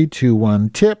 In 3, 2, 1,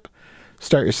 tip.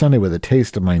 Start your Sunday with a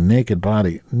taste of my naked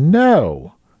body.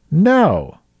 No.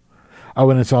 Oh,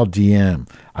 and it's all DM.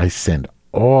 I send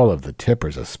all of the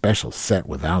tippers a special set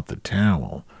without the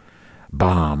towel.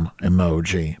 Bomb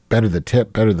emoji. Better the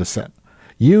tip, better the set.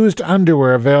 Used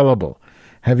underwear available.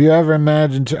 Have you ever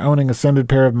imagined owning a scented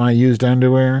pair of my used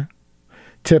underwear?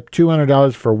 Tip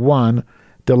 $200 for one,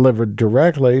 delivered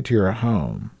directly to your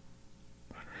home.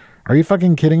 Are you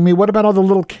fucking kidding me? What about all the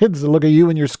little kids that look at you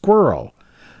and your squirrel?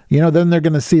 Then they're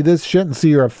going to see this shit and see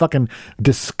you're a fucking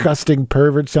disgusting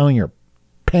pervert selling your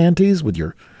panties with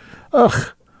your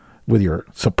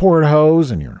support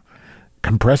hose and your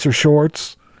compressor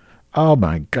shorts. Oh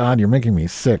my God, you're making me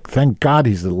sick. Thank God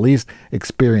he's at least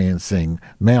experiencing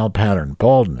male pattern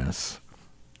baldness.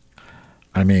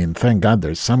 I mean, thank God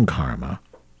there's some karma,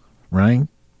 right?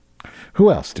 Who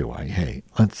else do I hate?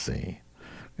 Let's see.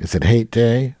 Is it hate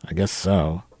day? I guess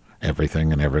so.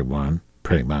 Everything and everyone,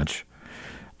 pretty much.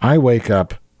 I wake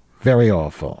up very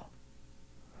awful.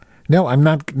 No, I'm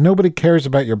not. Nobody cares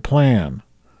about your plan.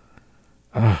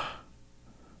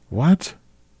 What?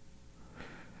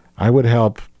 I would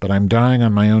help, but I'm dying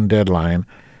on my own deadline.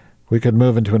 We could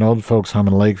move into an old folks' home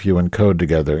in Lakeview and code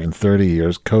together in 30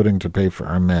 years, coding to pay for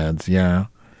our meds. Yeah.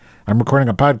 I'm recording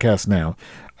a podcast now.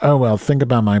 Oh, well, think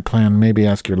about my plan. Maybe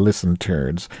ask your listen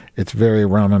turds. It's very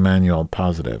Rahm Emanuel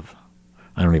positive.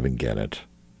 I don't even get it.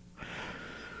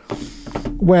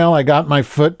 Well, I got my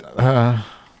foot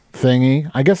thingy.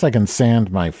 I guess I can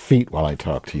sand my feet while I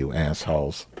talk to you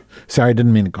assholes. Sorry, I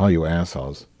didn't mean to call you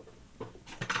assholes.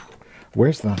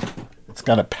 It's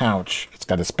got a pouch. It's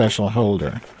got a special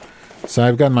holder. So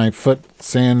I've got my foot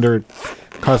sander.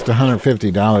 Cost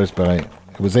 $150, but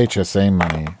it was HSA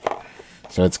money.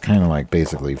 So it's kind of like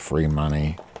basically free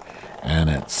money. And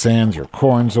it sands your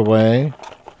corns away.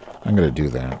 I'm going to do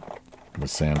that. I'm going to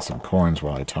sand some corns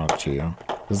while I talk to you.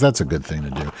 Because that's a good thing to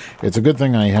do. It's a good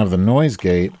thing I have the noise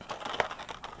gate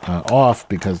off,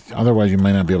 because otherwise you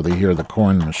might not be able to hear the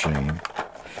corn machine.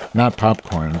 Not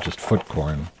popcorn, just foot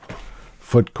corn.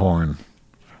 Foot corn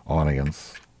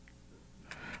audience.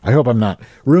 I hope I'm not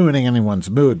ruining anyone's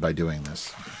mood by doing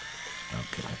this.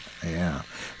 Okay, yeah.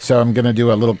 So I'm going to do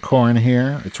a little corn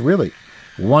here. It's really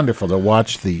wonderful to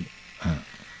watch the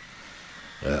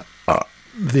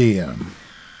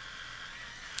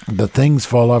things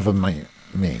fall off of me.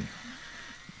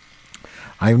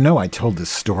 I know I told this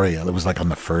story. It was like on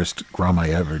the first Grum I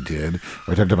ever did,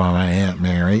 where I talked about my Aunt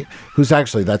Mary,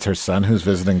 that's her son who's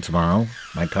visiting tomorrow,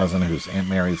 my cousin who's Aunt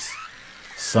Mary's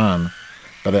son.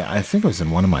 But I think it was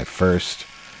in one of my first,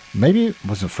 maybe it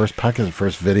was the first podcast, the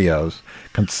first videos,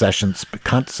 concession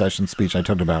speech. I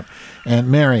talked about Aunt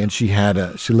Mary, and she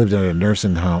lived in a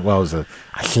nursing home. Well, it was a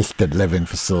assisted living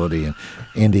facility in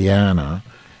Indiana.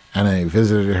 And I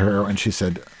visited her, and she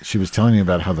said, she was telling me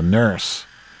about how the nurse,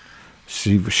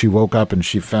 she woke up and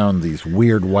she found these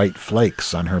weird white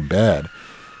flakes on her bed.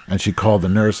 And she called the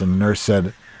nurse, and the nurse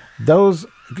said,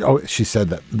 she said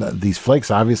that these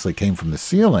flakes obviously came from the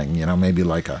ceiling, maybe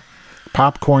like a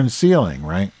popcorn ceiling,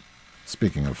 right?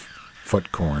 Speaking of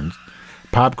foot corns,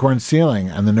 popcorn ceiling.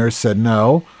 And the nurse said,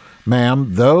 no,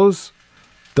 ma'am, those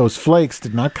flakes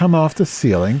did not come off the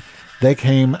ceiling. They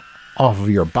came off of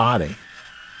your body.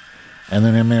 And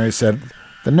then Aunt Mary said,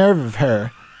 the nerve of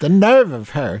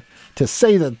her to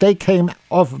say that they came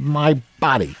off of my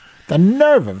body. The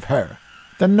nerve of her.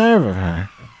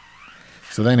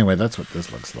 So anyway, that's what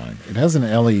this looks like. It has an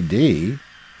LED,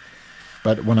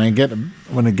 but when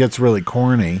it gets really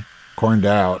corned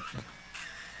out,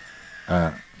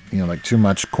 like too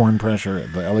much corn pressure,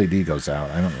 the LED goes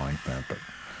out. I don't like that, but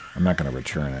I'm not going to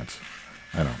return it.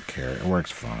 I don't care. It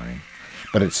works fine.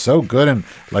 But it's so good, and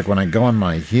like when I go on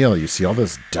my heel, you see all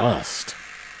this dust.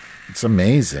 It's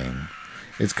amazing.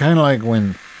 It's kind of like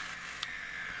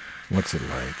what's it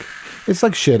like? It's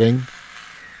like shitting.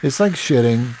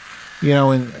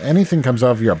 When anything comes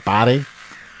off your body,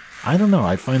 I don't know,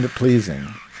 I find it pleasing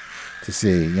to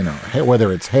see,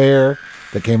 whether it's hair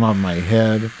that came off my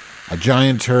head, a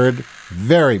giant turd,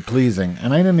 very pleasing.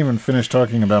 And I didn't even finish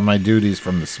talking about my duties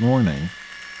from this morning.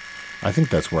 I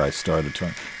think that's where I started to.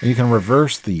 And you can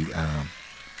reverse the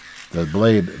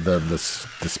blade, the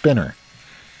spinner,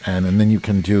 and then you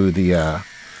can do the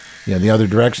other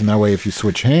direction. That way, if you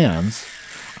switch hands,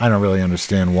 I don't really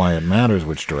understand why it matters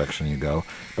which direction you go.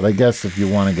 But I guess if you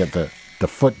want to get the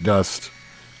foot dust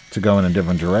to go in a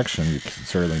different direction, you can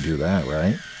certainly do that,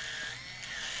 right?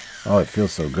 Oh, it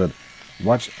feels so good.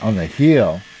 Watch on the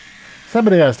heel.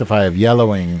 Somebody asked if I have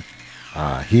yellowing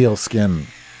heel skin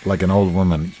like an old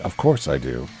woman. Of course I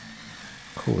do.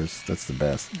 Of course, that's the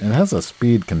best. It has a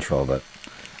speed control, but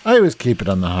I always keep it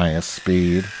on the highest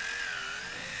speed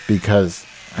because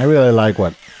I really like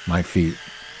what my feet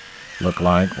look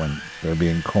like when they're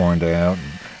being corned out.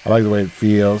 And I like the way it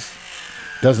feels.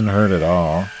 It doesn't hurt at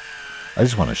all. I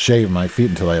just want to shave my feet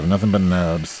until I have nothing but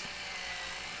nubs.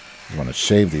 I want to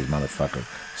shave these motherfuckers.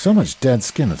 So much dead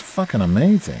skin. It's fucking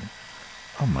amazing.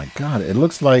 Oh my God. It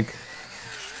looks like,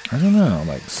 I don't know,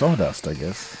 like sawdust, I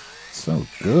guess. So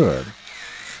good.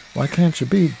 Why can't you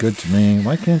be good to me?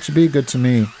 Why can't you be good to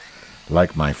me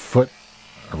like my foot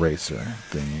eraser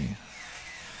thingy?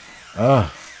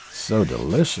 Ah, so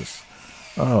delicious.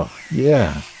 Oh,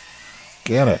 yeah.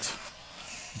 Get it.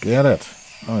 Get it.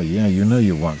 Oh, yeah, you know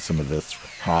you want some of this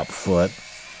hot foot.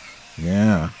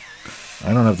 Yeah.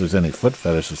 I don't know if there's any foot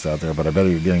fetishists out there, but I bet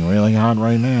you're getting really hot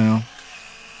right now.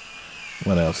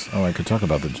 What else? Oh, I could talk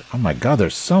about oh my God,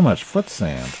 there's so much foot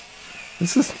sand.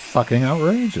 This is fucking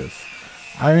outrageous.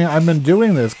 I mean, I've been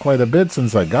doing this quite a bit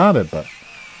since I got it, but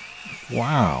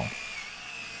wow.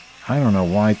 I don't know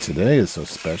why today is so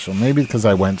special. Maybe because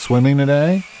I went swimming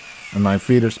today and my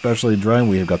feet are specially dry.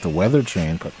 We've got the weather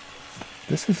change, but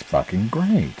this is fucking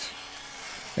great.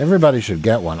 Everybody should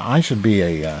get one. I should be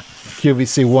a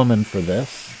QVC woman for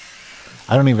this.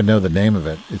 I don't even know the name of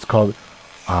it. It's called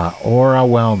Aura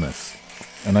Wellness.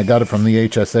 And I got it from the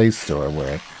HSA store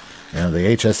where,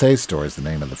 the HSA store is the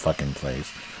name of the fucking place.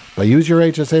 But use your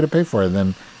HSA to pay for it,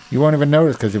 then you won't even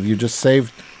notice, because if you just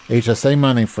saved HSA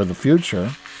money for the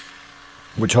future,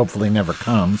 which hopefully never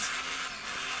comes,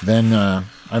 then,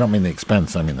 I don't mean the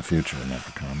expense, I mean the future will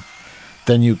never come,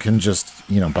 then you can just,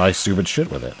 buy stupid shit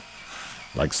with it.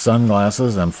 Like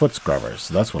sunglasses and foot scrubbers.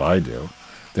 That's what I do.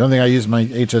 The only thing I use my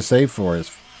HSA for is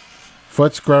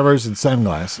foot scrubbers and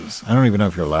sunglasses. I don't even know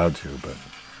if you're allowed to, but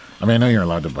I know you're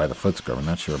allowed to buy the foot scrubber. I'm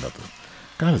not sure about the...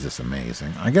 God, is this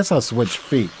amazing. I guess I'll switch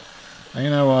feet. I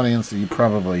know, audience, that you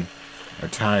probably are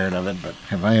tired of it, but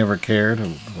have I ever cared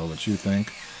about what you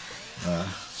think?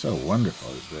 So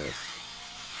wonderful is this.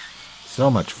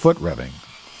 So much foot rubbing.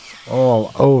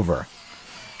 All over.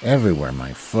 Everywhere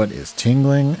my foot is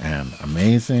tingling and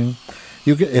amazing.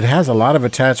 It has a lot of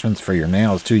attachments for your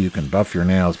nails, too. You can buff your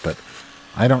nails, but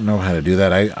I don't know how to do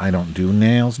that. I don't do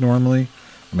nails normally.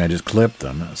 I just clip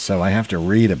them. So I have to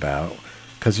read about...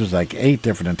 because there's like 8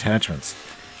 different attachments,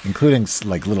 including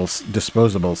like little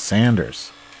disposable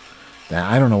sanders.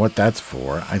 I don't know what that's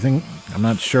for. I'm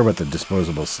not sure what the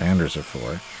disposable sanders are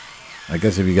for. I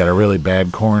guess if you got a really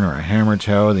bad corn or a hammer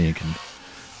toe, then you can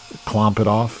clomp it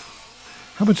off.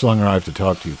 How much longer do I have to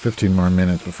talk to you? 15 more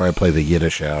minutes before I play the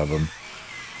Yiddish album.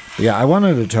 But yeah, I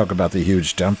wanted to talk about the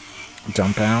huge dump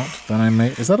out that I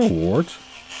made. Is that a wart?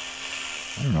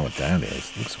 I don't know what that is.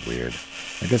 It looks weird.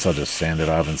 I guess I'll just sand it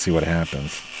off and see what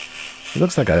happens. It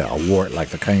looks like a wart, like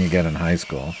the kind you get in high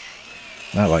school.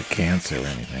 Not like cancer or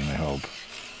anything, I hope.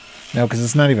 No, because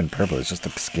it's not even purple. It's just a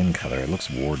skin color. It looks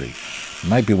warty. It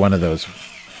might be one of those.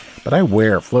 But I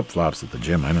wear flip-flops at the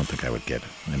gym. I don't think I would get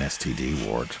an STD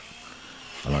wart.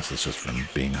 Unless it's just from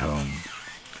being home.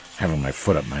 Having my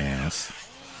foot up my ass.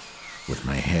 With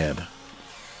my head.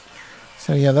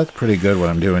 So yeah, that's pretty good what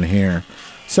I'm doing here.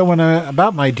 So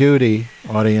about my duty,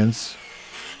 audience...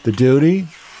 the duty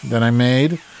that I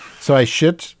made. So I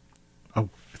shit. Oh,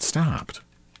 it stopped.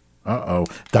 Uh-oh.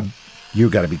 You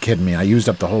gotta be kidding me. I used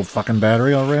up the whole fucking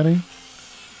battery already?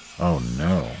 Oh,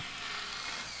 no.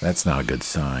 That's not a good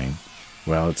sign.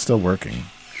 Well, it's still working.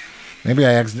 Maybe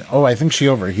I I think she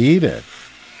overheated.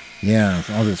 Yeah,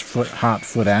 all this hot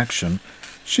foot action.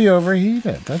 She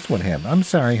overheated. That's what happened. I'm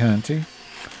sorry, Hunty.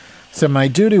 So my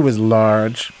duty was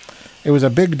large. It was a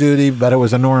big duty, but it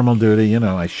was a normal duty.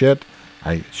 I shit.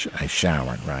 I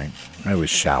showered, right? I always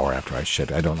shower after I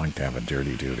shit. I don't like to have a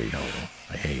dirty duty. Oh,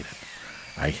 I hate it.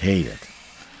 I hate it.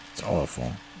 It's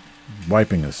awful.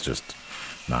 Wiping is just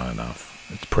not enough.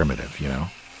 It's primitive,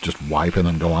 Just wipe and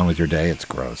then go on with your day. It's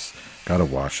gross. Gotta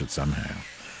wash it somehow.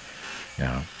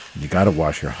 You gotta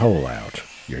wash your hole out.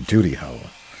 Your duty hole.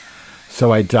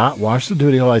 So I washed the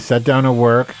duty hole. I sat down to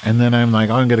work, and then I'm like,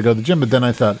 I'm gonna go to the gym. But then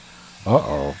I thought,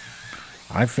 uh-oh.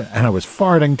 And I was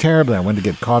farting terribly. I went to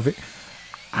get coffee.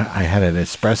 I had an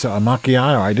espresso, a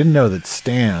macchiato. I didn't know that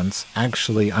Stan's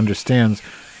actually understands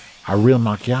a real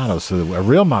macchiato. So a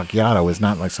real macchiato is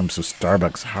not like some sort of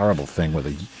Starbucks horrible thing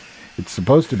it's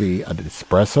supposed to be an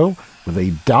espresso with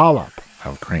a dollop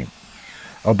of cream.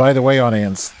 Oh, by the way,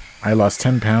 audience, I lost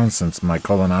 10 pounds since my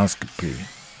colonoscopy.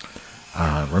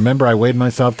 Remember, I weighed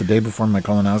myself the day before my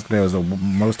colonoscopy. It was the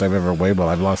most I've ever weighed. Well,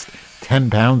 I've lost 10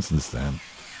 pounds since then.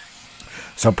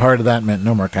 So part of that meant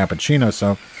no more cappuccino.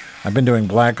 So I've been doing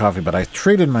black coffee, but I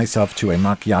treated myself to a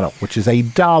macchiato, which is a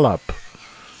dollop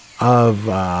of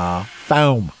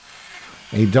foam.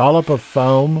 A dollop of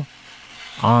foam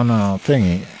on a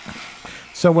thingy.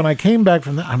 So when I came back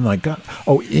from that, I'm like, God,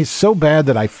 oh, it's so bad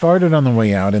that I farted on the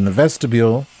way out in the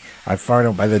vestibule. I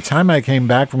farted. By the time I came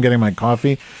back from getting my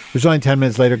coffee, it was only 10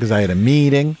 minutes later because I had a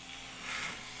meeting.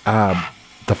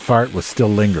 The fart was still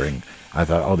lingering. I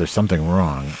thought, oh, there's something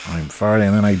wrong. I'm farting.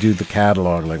 And then I do the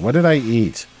catalog. Like, what did I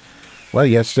eat? Well,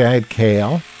 yesterday I had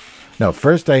kale. No,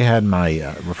 first I had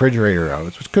my refrigerator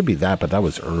oats, which could be that, but that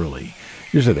was early.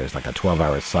 Usually there's like a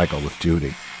 12-hour cycle with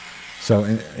duty. So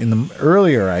in the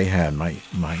earlier I had my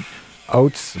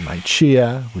oats, my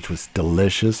chia, which was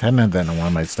delicious. Hadn't had that in a while.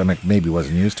 My stomach maybe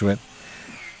wasn't used to it.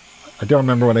 I don't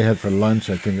remember what I had for lunch.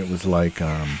 I think it was like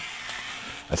a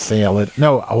salad.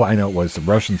 No, I know it was the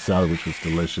Russian salad, which was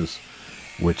delicious,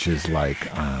 which is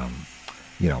like,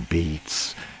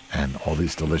 beets and all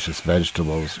these delicious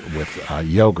vegetables with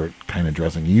yogurt kind of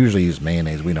dressing. You usually use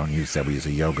mayonnaise. We don't use that. We use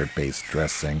a yogurt-based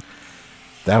dressing.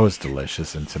 That was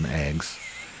delicious, and some eggs.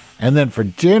 And then for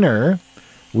dinner,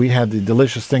 we had the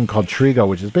delicious thing called trigo,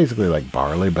 which is basically like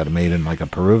barley, but made in like a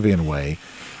Peruvian way,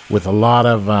 with a lot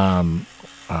of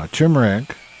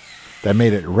turmeric that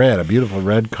made it red, a beautiful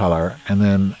red color. And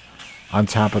then on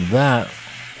top of that,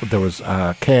 there was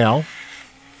kale,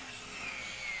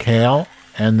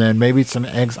 and then maybe some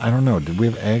eggs. I don't know. Did we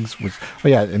have eggs?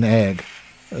 An egg.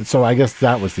 So I guess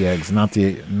that was the eggs, not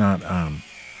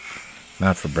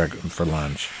for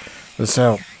lunch.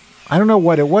 So I don't know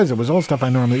what it was. It was all stuff I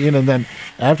normally eat. And then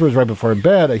afterwards, right before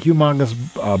bed, a humongous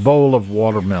bowl of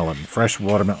watermelon, fresh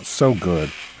watermelon. So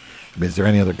good. Is there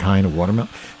any other kind of watermelon?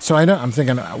 So I'm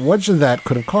thinking, what should that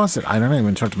could have cost it? I don't know. I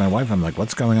even talked to my wife. I'm like,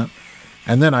 what's going on?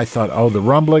 And then I thought, oh, the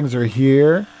rumblings are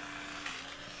here.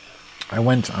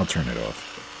 I'll turn it off.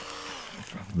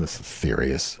 This is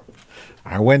serious.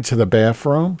 I went to the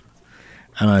bathroom,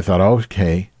 and I thought,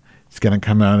 okay, it's going to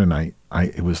come out, and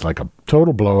it was like a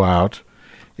total blowout.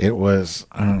 It was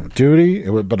duty.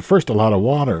 But first a lot of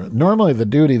water. Normally the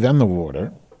duty, then the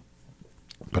water.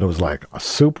 But it was like a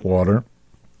soup water.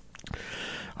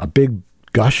 A big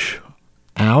gush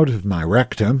out of my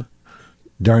rectum.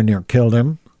 Darn near killed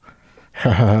him.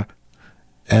 And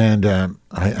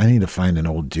I need to find an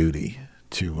old duty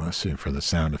to see for the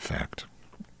sound effect.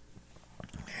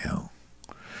 Yeah.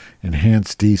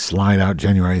 Enhanced D slide out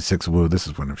January 6th. Woo, this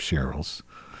is one of Cheryl's.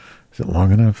 Is it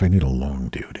long enough? I need a long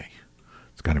duty.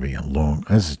 It's got to be a long.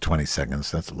 This is 20 seconds.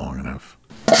 That's long enough.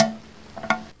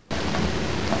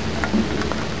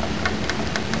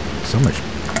 So much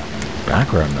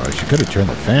background noise. You could have turned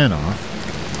the fan off.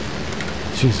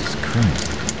 Jesus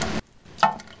Christ.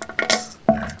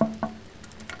 There.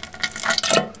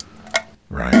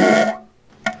 Right.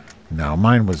 No,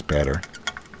 mine was better.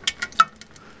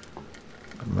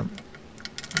 Let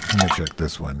me check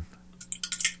this one.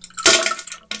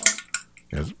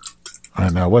 Yes.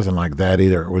 No, it wasn't like that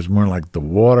either. It was more like the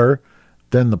water,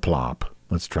 then the plop.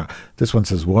 Let's try. This one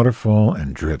says waterfall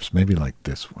and drips. Maybe like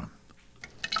this one.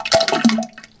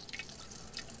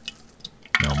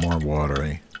 No, more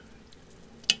watery.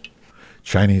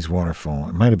 Chinese waterfall.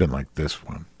 It might have been like this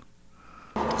one.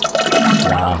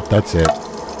 Yeah, that's it.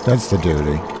 That's the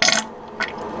duty.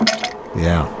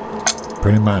 Yeah,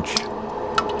 pretty much.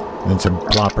 And then some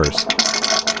ploppers.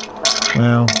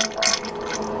 Well,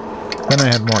 then I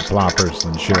had more ploppers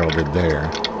than Cheryl did there.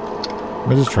 Let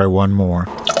me just try one more.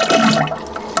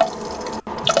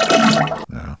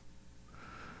 No.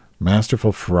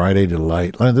 Masterful Friday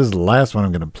Delight. This is the last one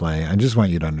I'm going to play. I just want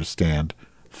you to understand.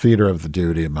 Theater of the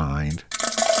Duty of Mind.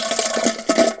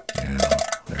 Yeah,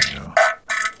 there you go.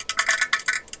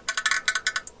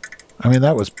 I mean,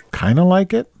 that was kind of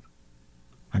like it.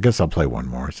 I guess I'll play one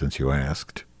more since you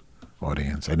asked.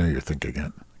 Audience, I know you're thinking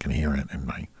it. I can hear it in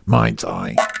my mind's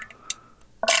eye.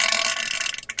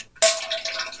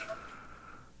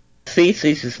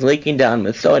 Feces is leaking down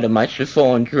the side of my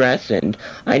chiffon dress, and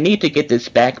I need to get this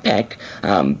backpack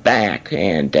back.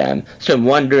 And so I'm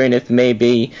wondering if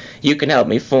maybe you can help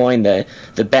me find the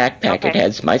backpack. Okay. It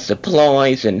has my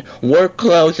supplies and work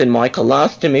clothes and my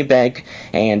colostomy bag,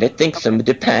 and I think some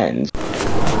Depends.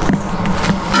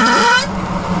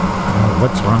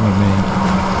 What's wrong with me?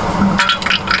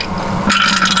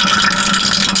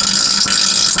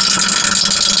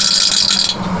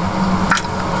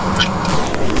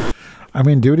 I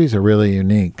mean, duties are really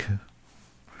unique.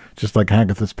 Just like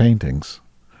Agatha's paintings.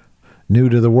 New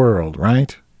to the world,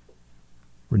 right?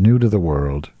 We're new to the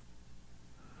world.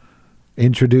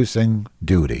 Introducing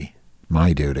Duty.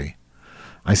 My Duty.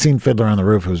 I seen Fiddler on the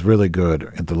Roof. It was really good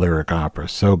at the Lyric Opera.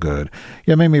 So good.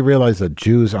 Yeah, it made me realize that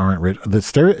Jews aren't rich.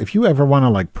 If you ever want to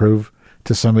like prove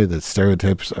to somebody that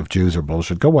stereotypes of Jews are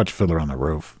bullshit, go watch Fiddler on the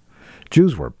Roof.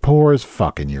 Jews were poor as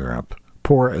fuck in Europe.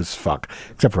 Poor as fuck.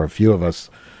 Except for a few of us,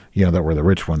 that were the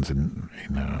rich ones in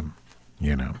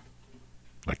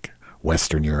like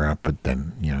Western Europe. But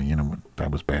then,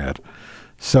 that was bad.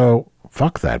 So,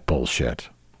 fuck that bullshit.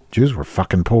 Jews were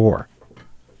fucking poor.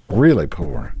 Really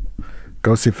poor.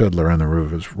 Go see Fiddler on the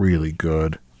Roof. It's really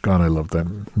good. God, I love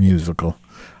that musical.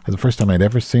 It was the first time I'd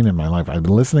ever seen it in my life. I've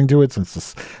been listening to it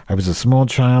since I was a small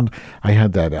child. I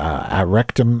had that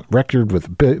Rectum record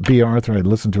with B. Arthur. I'd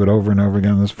listened to it over and over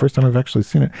again. It was the first time I've actually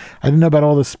seen it. I didn't know about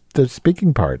all the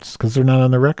speaking parts because they're not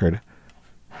on the record.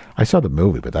 I saw the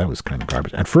movie, but that was kind of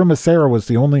garbage. And Fruma Sarah was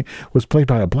played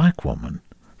by a black woman.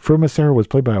 Fruma Sarah was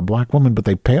played by a black woman, but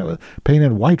they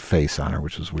painted white face on her,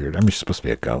 which is weird. I mean, she's supposed to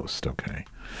be a ghost, okay.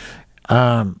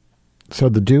 So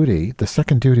the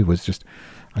second duty was just,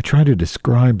 I tried to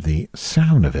describe the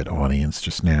sound of it, audience,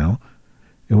 just now.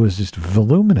 It was just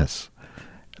voluminous.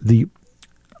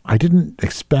 I didn't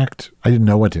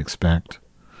know what to expect.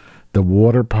 The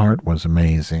water part was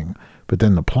amazing, but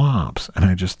then the plops, and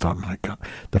I just thought, my God,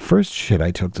 the first shit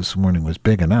I took this morning was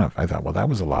big enough. I thought, well, that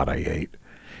was a lot I ate.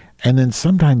 And then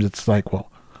sometimes it's like,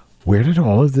 well, where did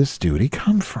all of this duty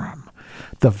come from?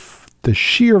 The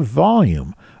sheer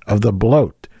volume of the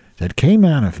bloat that came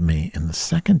out of me in the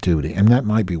second duty, and that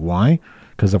might be why,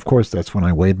 because of course that's when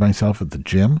I weighed myself at the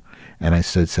gym, and I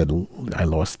said I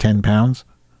lost 10 pounds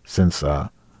since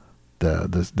the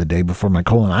day before my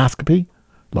colonoscopy,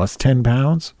 lost 10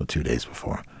 pounds, 2 days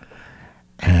before,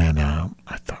 and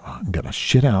I thought, well, I'm gonna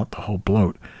shit out the whole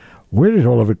bloat. Where did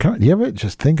all of it come? Do you ever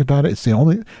just think about it?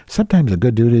 Sometimes a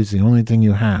good duty is the only thing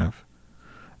you have,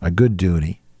 a good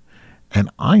duty. And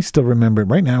I still remember,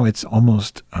 right now it's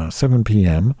almost 7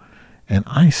 p.m., and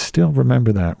I still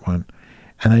remember that one.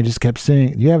 And I just kept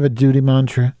saying, you have a duty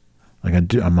mantra? Like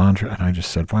a mantra. And I just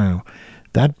said, wow,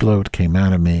 that bloat came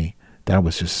out of me. That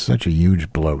was just such a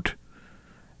huge bloat.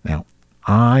 Now,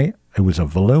 it was a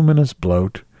voluminous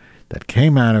bloat that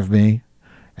came out of me,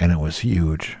 and it was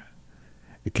huge.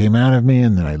 It came out of me,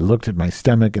 and then I looked at my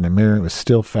stomach in the mirror. It was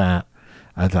still fat.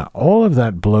 I thought, all of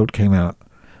that bloat came out.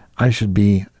 I should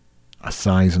be a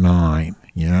size 9,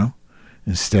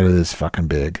 instead of this fucking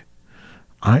big.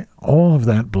 All of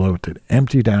that bloat that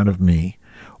emptied out of me,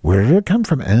 where did it come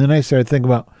from? And then I started thinking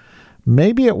about,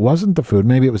 maybe it wasn't the food,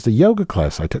 maybe it was the yoga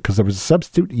class I took, because there was a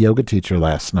substitute yoga teacher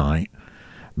last night,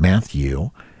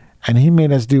 Matthew, and he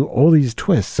made us do all these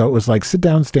twists. So it was like sit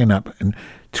down, stand up, and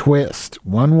twist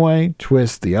one way,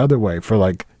 twist the other way for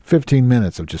like 15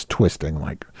 minutes of just twisting,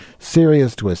 like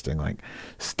serious twisting, like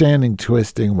standing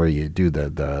twisting, where you do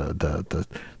the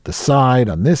side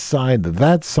on this side,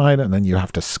 that side, and then you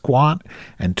have to squat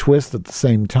and twist at the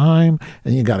same time,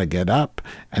 and you got to get up,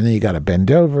 and then you got to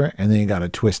bend over, and then you got to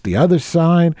twist the other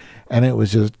side, and it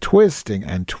was just twisting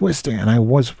and twisting, and I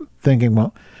was thinking,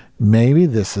 well, maybe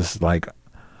this is like,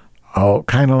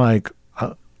 kind of like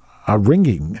a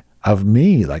ringing of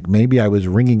me, like maybe I was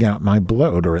wringing out my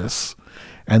bloaterus.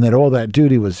 And that all that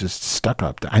duty was just stuck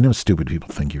up. I know stupid people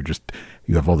think you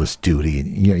have all this duty. And,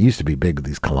 it used to be big with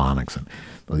these colonics, and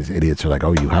all these idiots are like,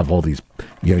 oh, you have all these,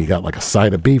 you got like a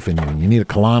side of beef in you, and you need a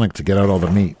colonic to get out all the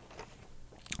meat.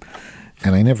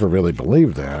 And I never really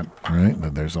believed that, right?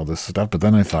 That there's all this stuff. But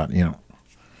then I thought,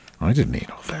 I didn't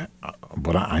eat all that.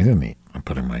 But I didn't eat. I'm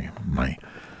putting my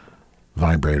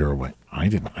vibrator away.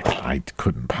 I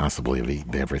couldn't possibly have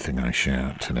eaten everything I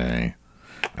shat today.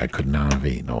 I could not have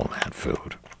eaten all that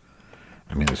food.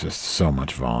 I mean, there's just so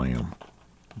much volume.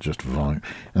 Just volume.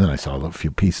 And then I saw a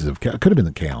few pieces of kale. It could have been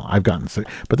the kale. I've gotten sick.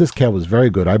 But this kale was very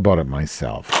good. I bought it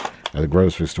myself at the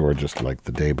grocery store just like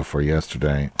the day before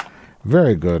yesterday.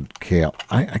 Very good kale.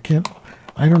 I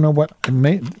don't know what I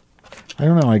made. I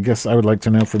don't know. I guess I would like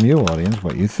to know from you, audience,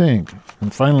 what you think.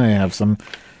 And finally, I have some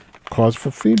cause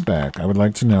for feedback. I would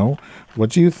like to know,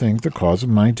 what do you think the cause of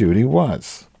my duty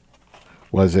was?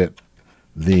 Was it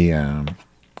the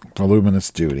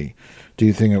voluminous duty? Do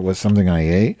you think it was something I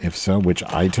ate? If so, which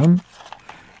item?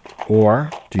 Or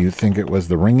do you think it was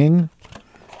the ringing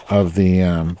of the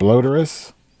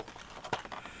bloaterus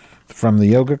from the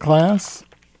yoga class?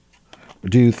 Or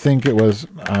do you think it was,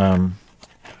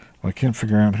 I can't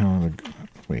figure out how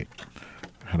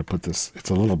to put this. It's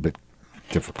a little bit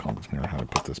difficult here, how to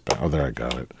put this back. Oh, there, I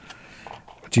got it.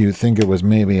 Do you think it was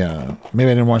maybe I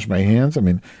didn't wash my hands? I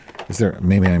mean,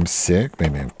 maybe I'm sick?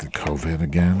 Maybe I have the COVID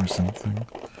again or something?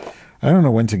 I don't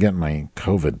know when to get my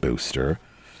COVID booster.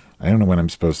 I don't know when I'm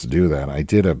supposed to do that. I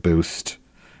did a boost,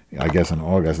 I guess, in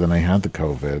August. Then I had the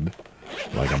COVID.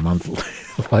 like a month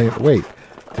later. Wait,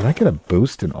 did I get a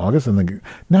boost in August?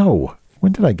 No.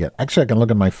 When did I get? Actually, I can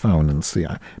look at my phone and see.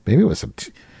 Maybe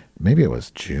it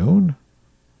was June.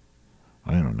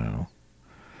 I don't know.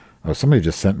 Oh, somebody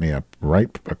just sent me a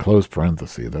closed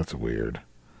parenthesis. That's weird.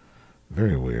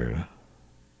 Very weird.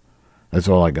 That's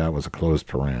all I got was a closed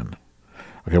paren.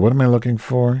 Okay, what am I looking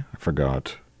for? I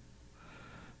forgot.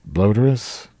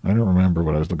 Bloaterous? I don't remember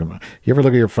what I was looking at. You ever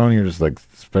look at your phone and you're just like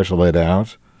special ed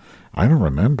out? I don't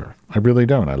remember. I really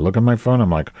don't. I look at my phone, I'm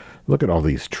like, look at all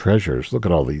these treasures. Look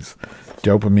at all these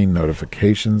dopamine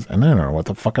notifications. And I don't know what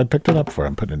the fuck I picked it up for.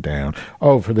 I'm putting it down.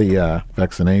 Oh, for the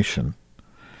vaccination.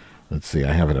 Let's see.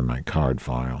 I have it in my card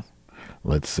file.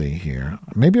 Let's see here.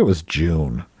 Maybe it was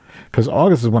June. Because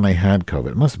August is when I had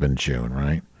COVID. It must have been June,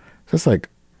 right? Just like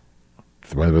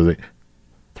 3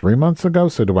 months ago.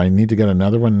 So do I need to get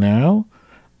another one now?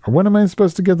 Or when am I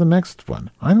supposed to get the next one?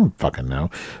 I don't fucking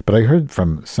know. But I heard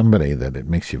from somebody that it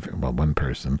makes you, well, one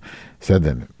person said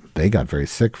that they got very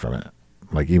sick from it.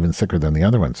 Like even sicker than the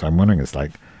other one. So I'm wondering, it's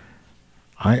like,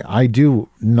 I do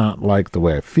not like the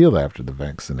way I feel after the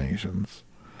vaccinations.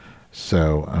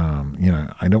 So,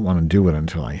 I don't want to do it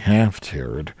until I have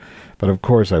to. But of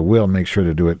course I will make sure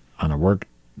to do it on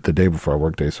the day before a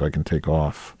work day so I can take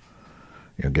off.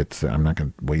 I'm not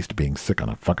going to waste being sick on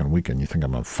a fucking weekend. You think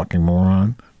I'm a fucking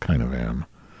moron? Kind of am.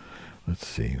 Let's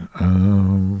see.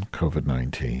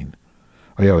 COVID-19.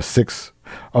 Oh, yeah, it was 6.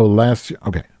 Oh, last year.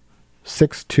 Okay.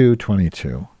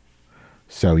 6/2/22.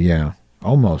 So, yeah,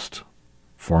 almost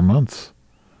 4 months.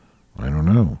 I don't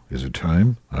know. Is it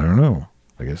time? I don't know.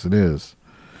 I guess it is.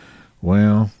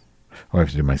 Well, I have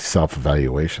to do my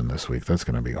self-evaluation this week. That's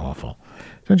going to be awful.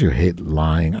 Don't you hate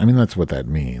lying? I mean, that's what that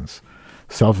means.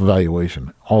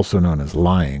 Self-evaluation, also known as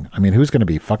lying. I mean, who's going to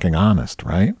be fucking honest,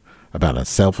 right? About a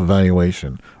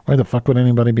self-evaluation. Why the fuck would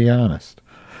anybody be honest?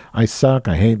 I suck.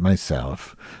 I hate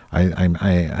myself.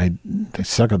 I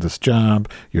suck at this job.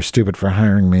 You're stupid for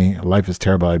hiring me. Life is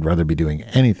terrible. I'd rather be doing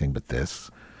anything but this.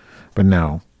 But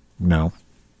nope.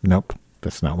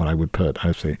 That's not what I would put. I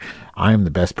would say, I am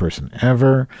the best person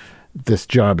ever. This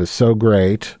job is so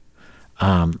great.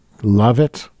 Love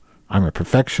it. I'm a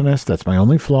perfectionist. That's my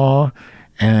only flaw.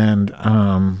 And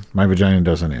my vagina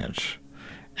doesn't itch.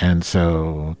 And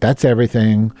so that's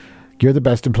everything. You're the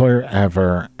best employer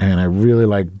ever. And I really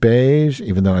like beige,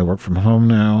 even though I work from home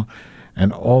now.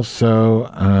 And also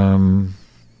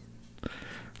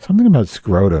something about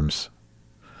scrotums.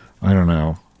 I don't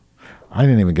know. I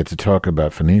didn't even get to talk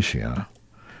about Phoenicia.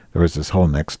 There was this whole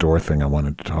Nextdoor thing I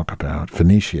wanted to talk about.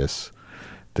 Phoenicius.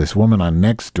 This woman on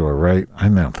Nextdoor, right? I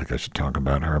don't think I should talk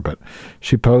about her, but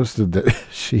she posted that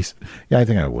I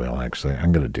think I will, actually.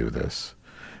 I'm going to do this.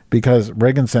 Because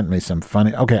Reagan sent me some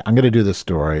funny... Okay, I'm going to do this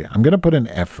story. I'm going to put an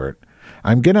effort.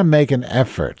 I'm going to make an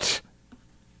effort.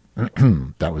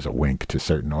 That was a wink to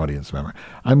certain audience member.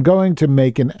 I'm going to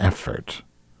make an effort.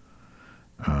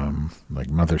 Like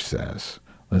Mother says.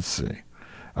 Let's see.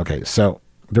 Okay, so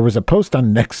there was a post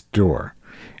on Nextdoor,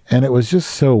 and it was just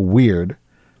so weird.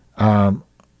 That's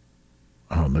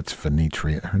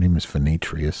Phoenitria. Her name is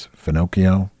Phoenitrius.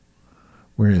 Finocchio.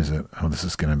 Where is it? Oh, this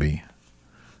is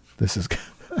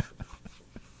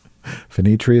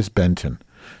Phoenitrius Benton.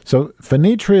 So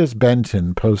Phoenitrius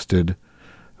Benton posted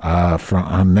on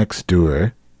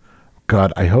Nextdoor.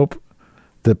 God, I hope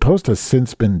the post has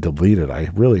since been deleted. I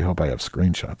really hope I have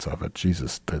screenshots of it.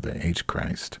 Jesus, the H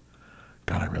Christ.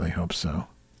 God, I really hope so.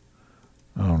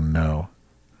 Oh no.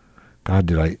 God,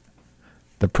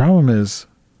 the problem is,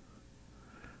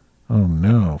 oh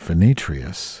no,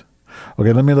 Phoenitrius.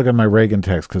 Okay, let me look at my Reagan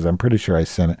text because I'm pretty sure I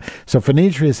sent it. So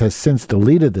Phoenitrius has since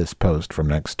deleted this post from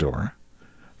Nextdoor.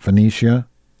 Phoenicia,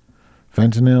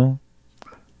 fentanyl.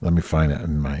 Let me find it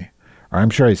I'm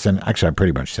sure I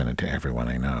pretty much sent it to everyone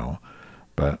I know.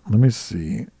 But let me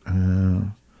see.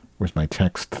 Where's my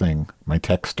text thing? My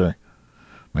texter?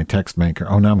 My text maker.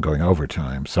 Oh, now I'm going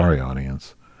overtime. Sorry,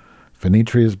 audience.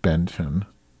 Phoenitrius Benton.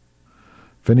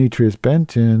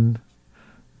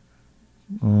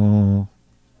 Oh.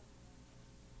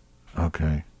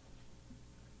 Okay.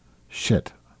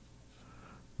 Shit.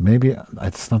 Maybe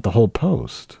it's not the whole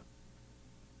post.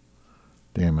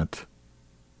 Damn it.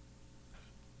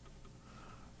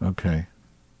 Okay.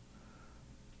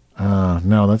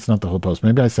 No, that's not the whole post.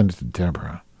 Maybe I sent it to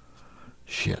Deborah.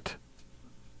 Shit.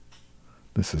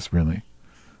 This is really...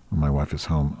 Oh, my wife is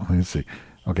home. Let me see.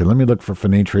 Okay, let me look for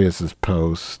Phoenitrius's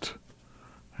post.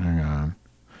 Hang on.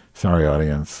 Sorry,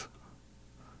 audience.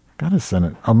 Gotta send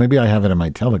it. Oh, maybe I have it in my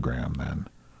Telegram then.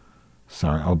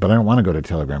 Sorry. Oh, but I don't want to go to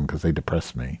Telegram because they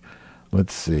depress me.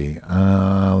 Let's see.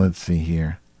 Let's see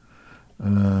here.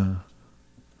 I'm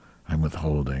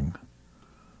withholding.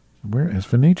 Where is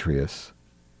Venetrius?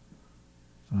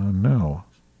 Oh, no.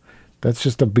 That's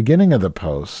just the beginning of the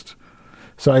post.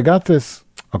 So I got this.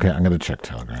 Okay, I'm going to check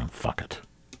Telegram. Fuck it.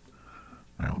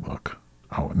 I'll look.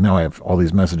 Oh, now I have all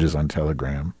these messages on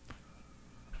Telegram.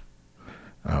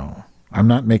 Oh, I'm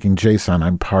not making JSON.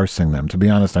 I'm parsing them. To be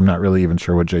honest, I'm not really even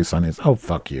sure what JSON is. Oh,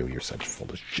 fuck you. You're such full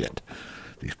of shit.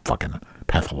 These fucking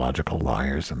pathological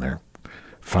liars, and they're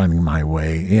finding my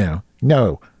way. You know,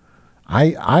 no.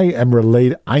 I am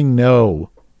related. I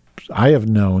know. I have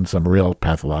known some real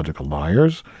pathological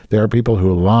liars. There are people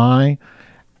who lie,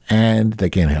 and they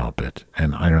can't help it.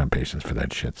 And I don't have patience for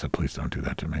that shit, so please don't do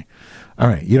that to me. All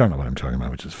right, you don't know what I'm talking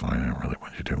about, which is fine. I don't really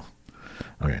want you to.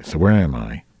 Okay, so where am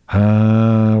I?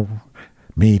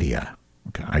 Media.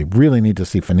 Okay, I really need to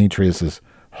see Venetrius's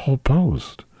whole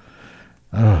post.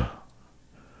 Oh,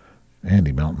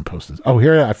 Andy Melton posted. Oh,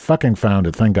 here, I fucking found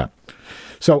it. Thank God.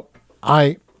 So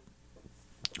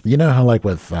you know how like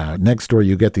with Nextdoor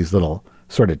you get these little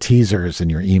sort of teasers in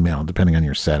your email depending on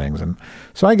your settings, and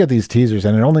so I get these teasers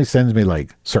and it only sends me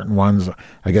like certain ones.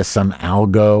 I guess some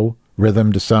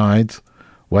algorithm decides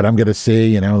what I'm going to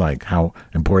see, you know, like how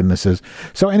important this is.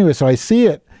 So anyway, so I see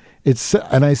it.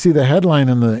 And I see the headline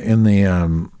in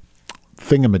the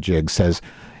thingamajig says,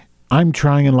 "I'm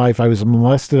trying in life. I was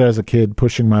molested as a kid,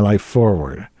 pushing my life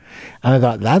forward." And I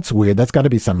thought, that's weird. That's got to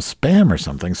be some spam or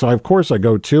something. So of course I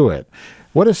go to it.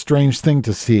 What a strange thing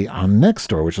to see on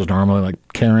Nextdoor, which is normally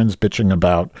like Karens bitching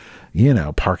about, you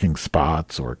know, parking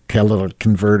spots or catalytic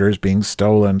converters being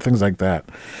stolen, things like that.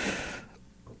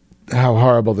 How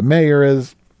horrible the mayor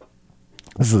is.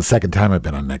 This is the second time I've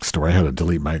been on Nextdoor. I had to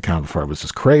delete my account before. I was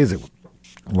just crazy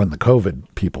when the COVID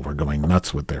people were going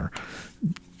nuts with their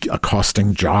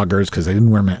accosting joggers because they didn't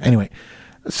wear masks. Anyway,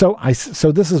 so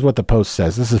this is what the post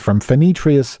says. This is from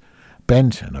Venetrius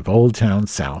Benton of Old Town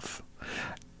South.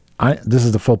 This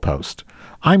is the full post.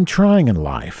 "I'm trying in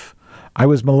life. I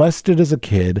was molested as a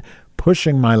kid,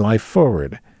 pushing my life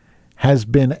forward. Has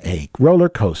been a roller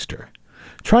coaster.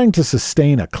 Trying to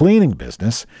sustain a cleaning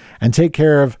business and take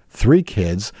care of 3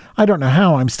 kids, I don't know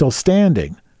how I'm still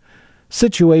standing.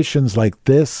 Situations like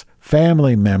this,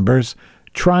 family members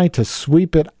try to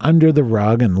sweep it under the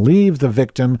rug and leave the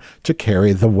victim to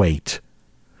carry the weight.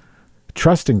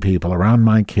 Trusting people around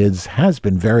my kids has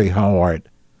been very hard.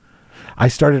 I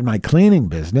started my cleaning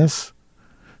business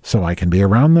so I can be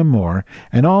around them more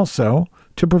and also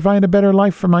to provide a better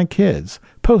life for my kids.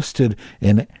 Posted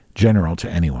in general to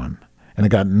anyone." And it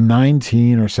got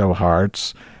 19 or so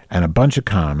hearts and a bunch of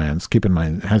comments. Keep in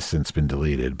mind, it has since been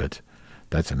deleted, but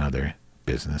that's another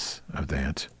business of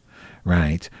that.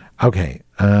 Right. Okay.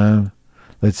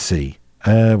 Let's see.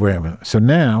 So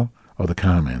now, the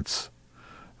comments.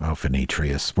 Oh,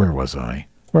 Venetrius. Where was I?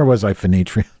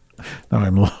 Venetrius? No,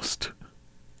 I'm lost.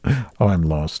 Oh, I'm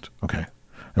lost. Okay.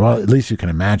 Well, at least you can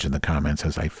imagine the comments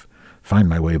as I find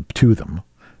my way to them.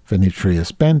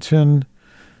 Venetrius Benton.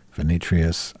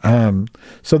 Venetrius.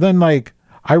 So then, like,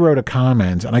 I wrote a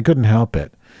comment, and I couldn't help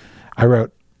it. I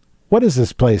wrote, "What is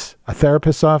this place? A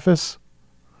therapist's office?"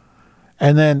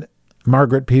 And then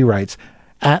Margaret P. writes,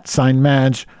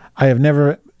 @Madge, I have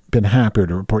never been happier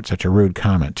to report such a rude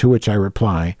comment, to which I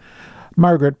reply,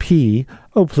 "Margaret P.,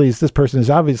 oh, please, this person is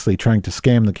obviously trying to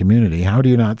scam the community. How do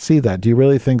you not see that? Do you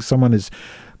really think someone is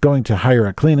going to hire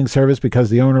a cleaning service because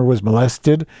the owner was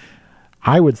molested?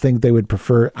 I would think they would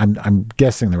prefer," I'm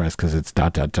guessing the rest because it's ...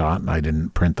 and I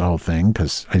didn't print the whole thing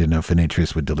because I didn't know if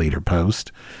Venetrius would delete her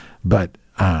post. But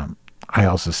I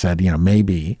also said,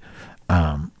 maybe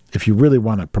if you really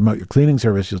want to promote your cleaning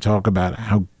service, you'll talk about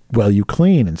how well you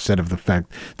clean instead of the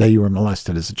fact that you were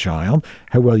molested as a child.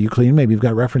 How well you clean, maybe you've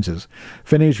got references.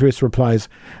 Venetrius replies,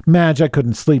 "Madge, I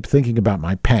couldn't sleep thinking about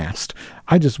my past.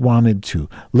 I just wanted to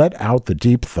let out the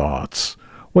deep thoughts.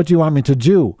 What do you want me to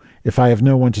do if I have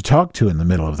no one to talk to in the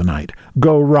middle of the night?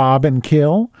 Go rob and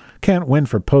kill? Can't win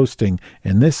for posting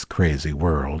in this crazy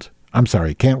world.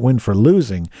 Can't win for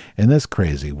losing in this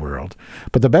crazy world."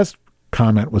 But the best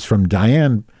comment was from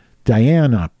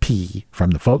Diana P.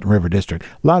 from the Fulton River District.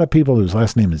 A lot of people whose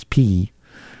last name is P.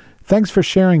 "Thanks for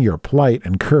sharing your plight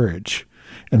and courage.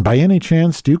 And by any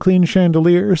chance, do you clean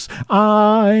chandeliers?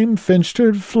 I'm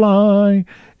finstered fly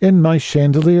in my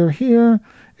chandelier here,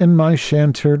 in my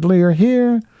chandelier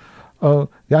here. Oh,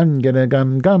 gum,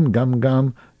 gum, gum, gum,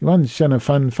 gum. You want to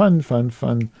fun, fun, fun,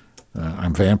 fun."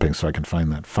 I'm vamping so I can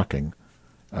find that fucking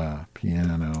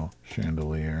piano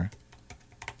chandelier.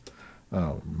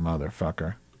 Oh,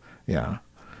 motherfucker. Yeah.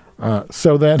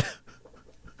 So then,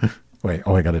 wait,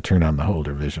 I got to turn on the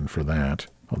Holder Vision for that.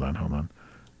 Hold on.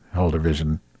 Holder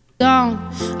Vision.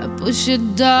 I push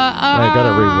it down. I got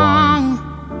to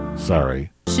rewind.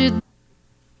 Sorry.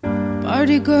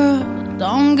 party girl,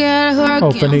 don't get hurt, Oh,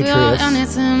 can't feel Demetrius.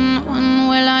 anything. When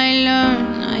will I learn?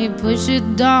 I push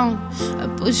it down, I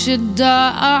push it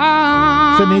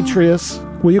down. Demetrius,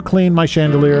 will you clean my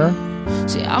chandelier?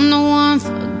 See, I'm the one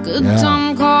for a good Yeah.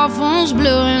 time, call phones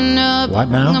blowing up. What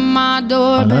now? Ringing my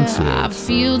door, Enunciate. I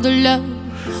feel the love.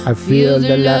 I feel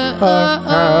the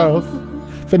love.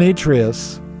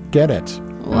 Demetrius, get it.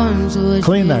 1, 2,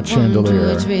 Clean that 3, 1, 2,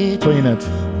 chandelier. 3, Clean it.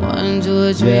 1,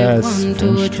 2, 3, Yes, 1,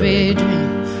 2, Finch 3, trade.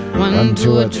 1,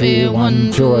 2, 3,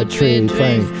 1, 2, 3,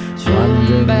 3.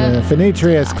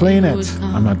 Demetrius, clean it.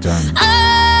 I'm not done.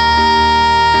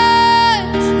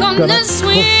 Gonna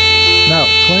swing No,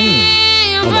 clean.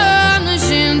 Hold on. around the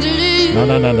chandelier.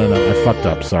 No. I fucked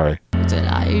up. Sorry. Till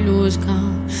I lose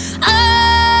count.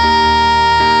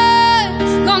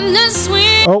 Gonna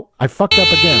swing Oh, I fucked up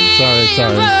again.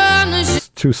 Sorry. around the It's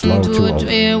too slow, 1, too 2, old.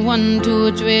 3, 1,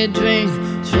 2, 3, 3.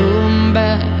 Throw 'em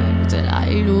back till I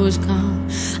lose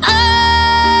count.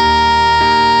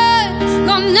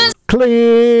 Gonna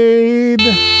Clean.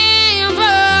 swing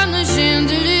around the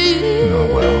chandelier. Oh,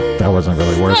 well, that wasn't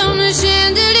really worth Around it. the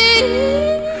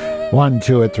chandelier. 1,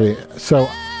 2, or 3. So,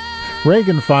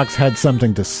 Reagan Fox had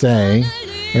something to say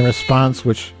in response,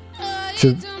 which,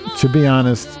 to be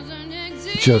honest,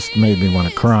 just made me want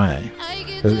to cry.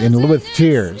 With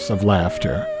tears of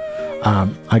laughter.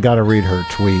 I got to read her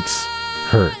tweets.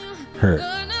 Her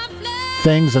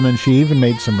things, and then she even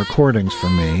made some recordings for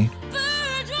me.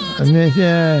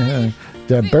 Yeah,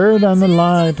 the bird on the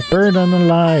light,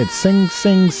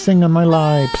 sing on my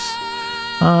lips.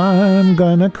 I'm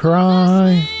gonna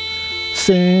cry,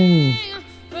 sing.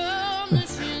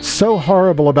 So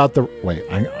horrible about the... Wait,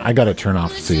 I gotta turn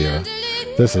off Sia.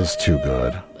 This is too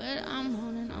good.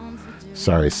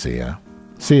 Sorry, Sia.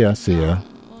 Sia.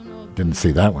 Didn't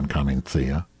see that one coming,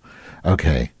 Sia.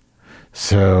 Okay.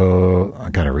 So, I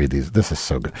gotta read these. This is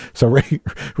so good. So,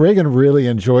 Reagan really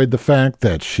enjoyed the fact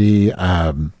that she,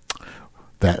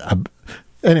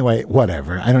 anyway,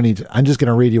 whatever. I don't need to, I'm just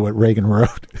gonna read you what Reagan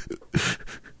wrote.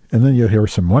 And then you'll hear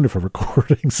some wonderful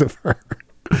recordings of her.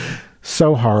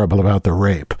 So horrible about the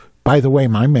rape. By the way,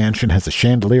 my mansion has a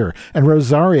chandelier, and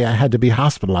Rosaria had to be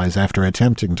hospitalized after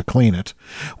attempting to clean it.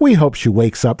 We hope she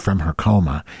wakes up from her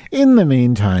coma. In the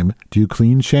meantime, do you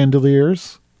clean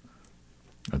chandeliers?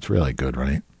 That's really good,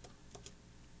 right?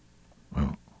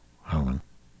 Oh, hold on.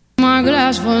 My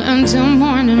glass full until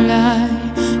morning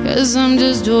light. Guess I'm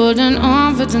just holding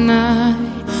on for tonight.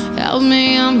 Help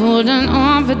me, I'm holding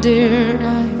on for dear.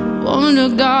 I won't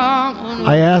look down.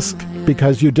 I ask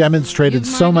because you demonstrated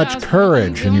so much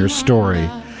courage in your story.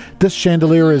 This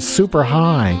chandelier is super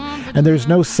high, and there's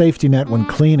no safety net when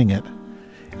cleaning it.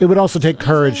 It would also take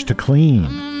courage to clean.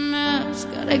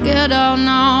 Gotta get out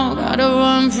now, gotta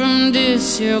run from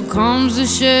this. Here comes the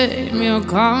shame, here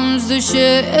comes the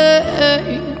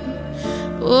shame.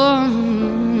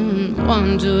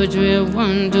 1, 2, 3,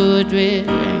 1, 2, 3,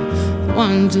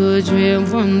 1, 2, 3,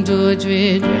 1, 2,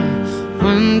 3,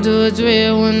 1, 2,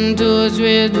 3, 1, 2,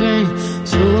 3, 3.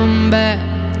 Throw 'em back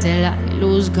till I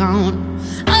lose count.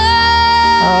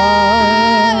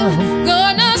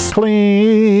 Gonna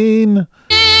Clean.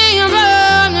 swing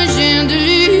around the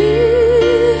chandelier.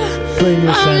 Clean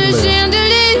your Around the chandelier.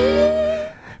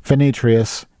 chandelier.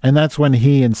 Demetrius, and that's when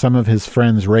he and some of his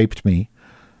friends raped me.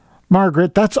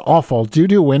 Margaret, that's awful. Do you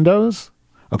do Windows?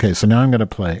 Okay, so now I'm going to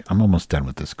play. I'm almost done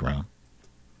with this ground.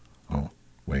 Oh,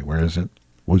 wait, where is it?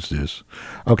 What's this?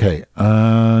 Okay,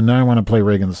 now I want to play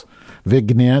Reagan's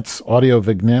vignettes, audio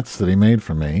vignettes that he made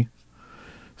for me.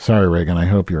 Sorry, Reagan, I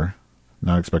hope you're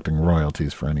not expecting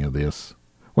royalties for any of this.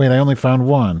 Wait, I only found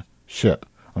one. Shit.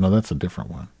 Oh, no, that's a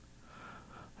different one.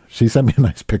 She sent me a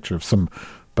nice picture of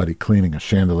somebody cleaning a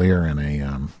chandelier in a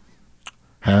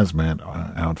hazmat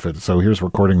outfit. So here's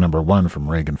recording number 1 from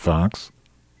Reagan Fox.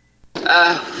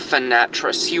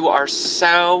 Finetris, you are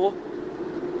so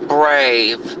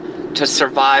brave to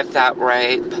survive that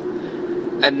rape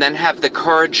and then have the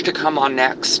courage to come on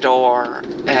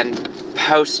Nextdoor and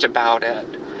post about it.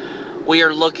 We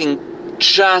are looking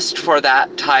just for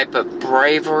that type of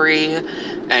bravery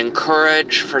and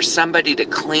courage for somebody to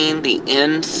clean the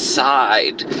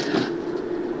inside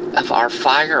of our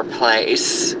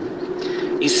fireplace.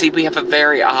 You see, we have a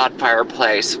very odd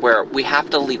fireplace where we have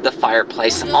to leave the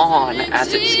fireplace on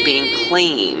as it's being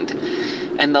cleaned.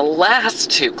 And the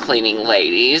last 2 cleaning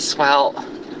ladies, well,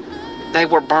 they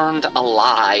were burned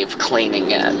alive cleaning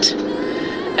it.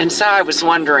 And so I was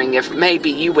wondering if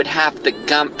maybe you would have the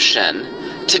gumption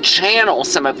to channel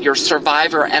some of your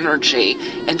survivor energy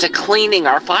into cleaning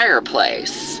our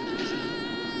fireplace.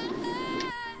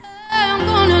 I'm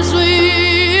gonna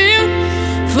swim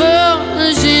from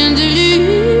the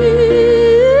chandelier.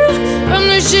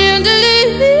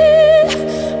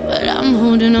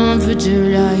 holding on for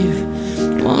dear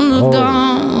life. Won't look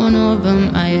down, won't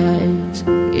open my eyes.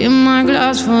 Keep my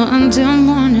glass full until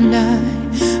morning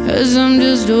light, as I'm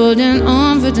just holding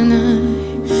on for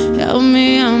tonight. Help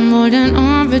me, I'm holding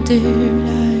on for dear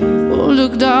life. Won't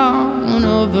look down, won't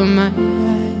open my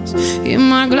eyes. Keep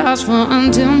my glass full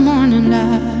until morning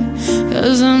light,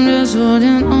 as I'm just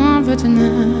holding on for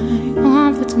tonight.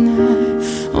 On for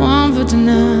tonight, on for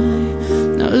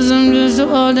tonight, as I'm just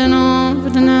holding on for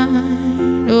tonight.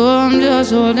 Oh, I'm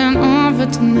just holding on for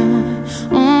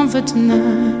tonight, on for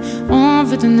tonight, on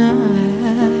for tonight.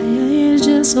 Yeah, you're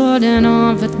just holding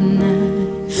on for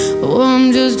tonight. Oh,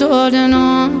 I'm just holding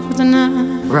on for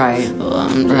tonight. Right. Oh,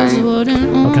 I'm just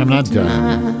holding on. Okay, I'm not for done.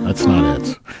 tonight. That's not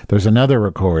it. There's another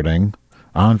recording.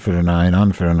 On for tonight,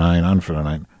 on for tonight, on for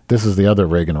tonight. This is the other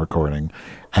Reagan recording.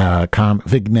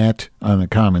 Vignette on a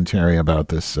commentary about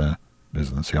this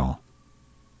business, y'all.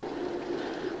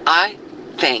 I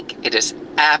think it is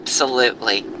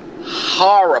absolutely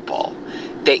horrible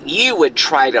that you would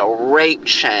try to rape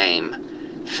shame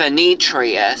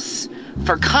Fenetrius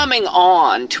for coming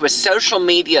on to a social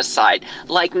media site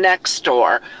like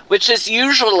Nextdoor, which is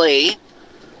usually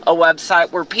a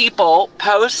website where people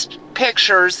post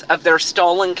pictures of their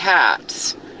stolen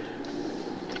cats.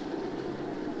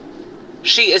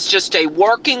 She is just a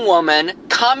working woman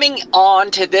coming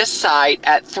on to this site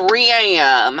at 3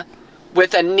 a.m.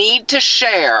 with a need to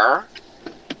share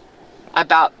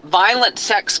about violent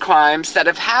sex crimes that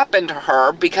have happened to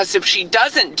her, because if she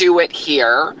doesn't do it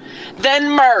here,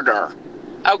 then murder.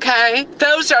 Okay?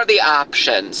 Those are the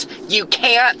options. You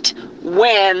can't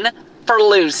win for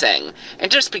losing.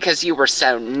 And just because you were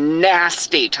so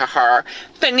nasty to her,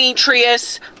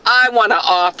 Fenetrius, I want to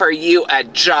offer you a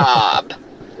job.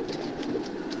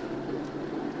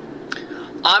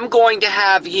 I'm going to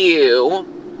have you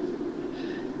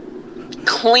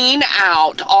clean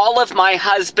out all of my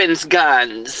husband's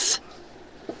guns.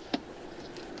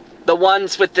 The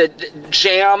ones with the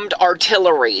jammed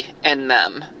artillery in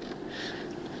them.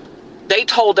 They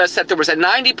told us that there was a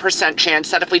 90% chance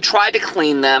that if we tried to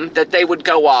clean them, that they would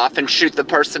go off and shoot the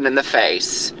person in the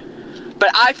face.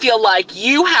 But I feel like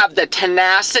you have the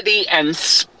tenacity and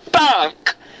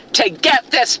spunk to get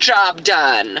this job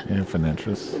done.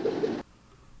 Infinitris.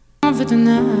 On for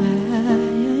tonight, yeah,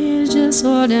 you're just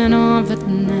holding on for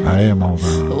tonight. I am holding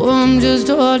on. Oh, I'm just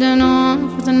holding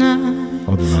on for tonight.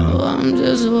 Holding Oh, on. I'm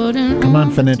just holding on. Come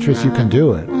on, for Fenetrius, you can tonight.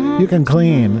 do it. You can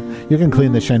clean. You can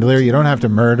clean the chandelier. You don't have to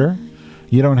murder.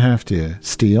 You don't have to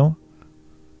steal.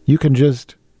 You can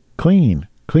just clean.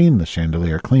 Clean the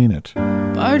chandelier. Clean it.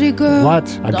 Party girl, What?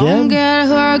 don't Again? get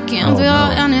hurt, can't Oh, feel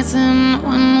no. anything.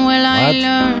 When will I What?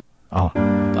 learn? Oh.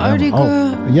 Party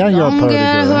girl, yeah, you're a don't party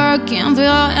get girl. hurt, can't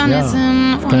feel anything.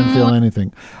 Yeah, can't feel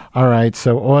anything. All right,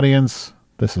 so audience,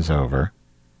 this is over.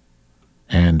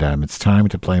 And it's time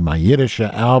to play my Yiddish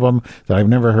album that I've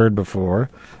never heard before.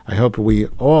 I hope we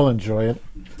all enjoy it.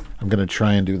 I'm going to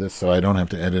try and do this so I don't have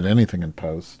to edit anything in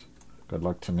post. Good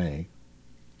luck to me.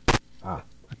 Ah,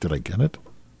 did I get it?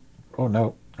 Oh,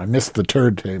 no. I missed the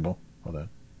turntable. Hold on.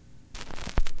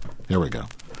 There we go.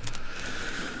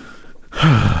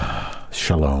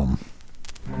 Shalom.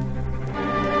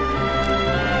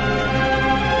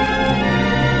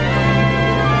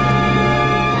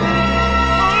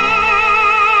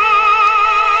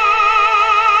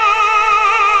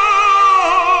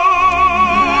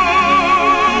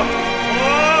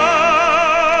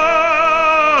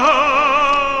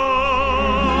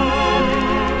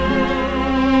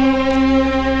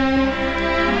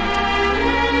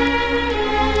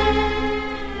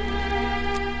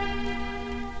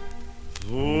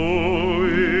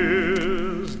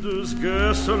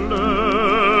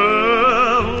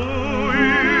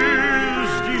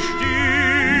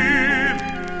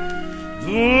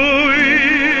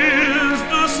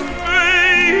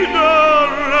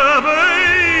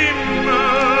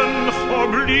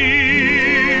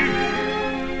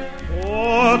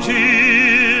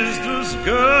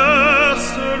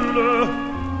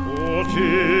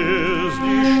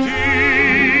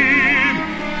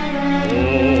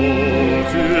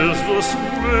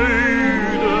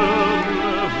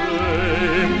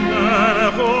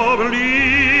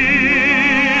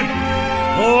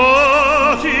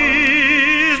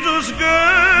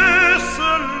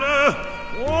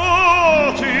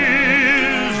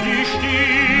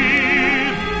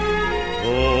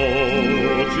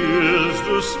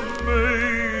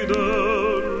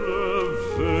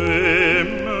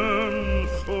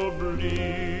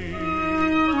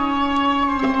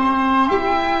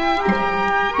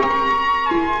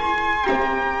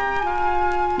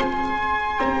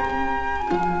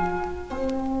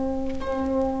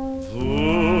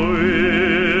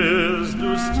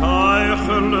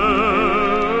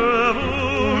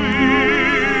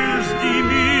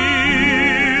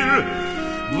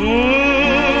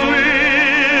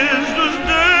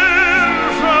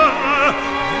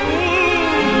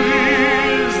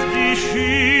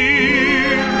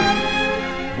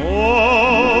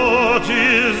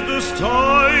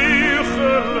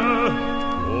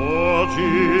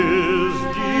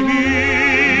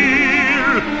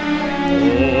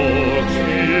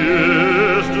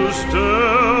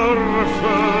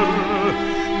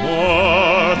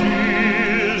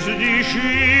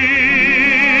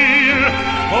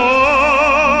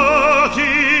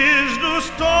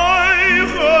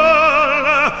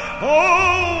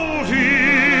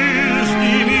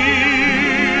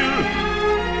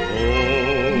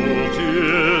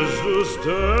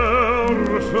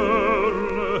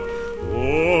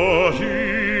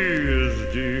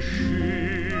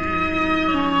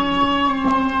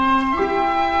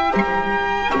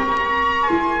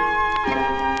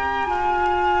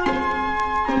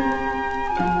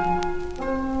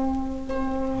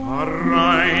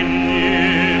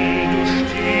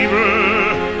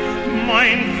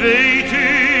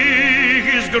 stetig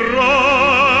ist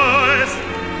groß,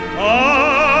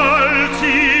 als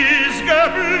ist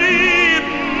geblieben,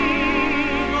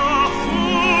 ach,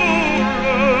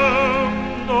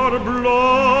 nur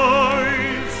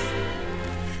bloß,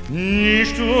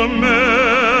 nicht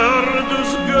mehr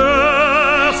das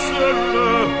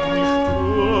Gössere,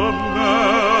 nicht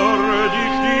mehr die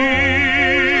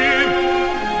Stimme,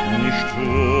 nicht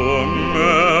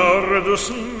mehr das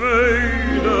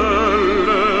Mädel,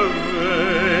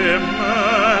 wem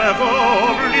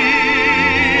verblieb,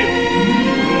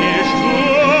 nicht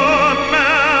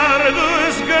mehr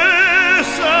das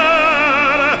Gössere,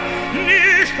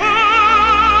 nicht mehr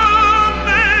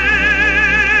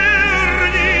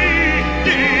die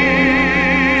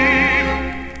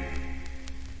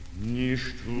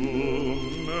nicht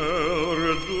mehr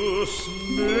das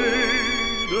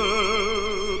Mädel,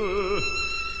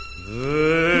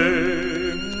 wem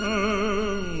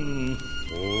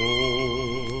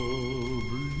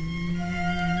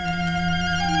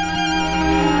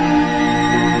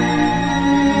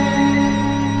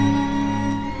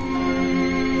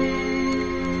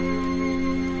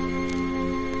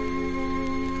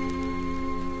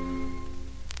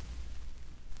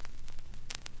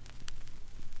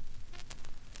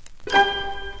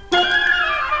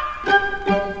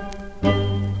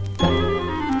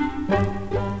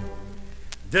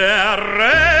Der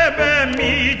Rebbe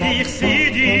mit ich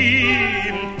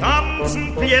Sidim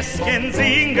tanzen, Pläschen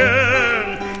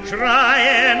singen,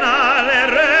 schreien alle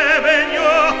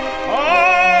Rebbenju,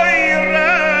 oi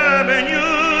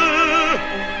Rebbenju,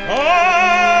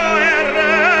 oi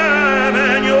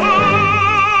Rebbenju.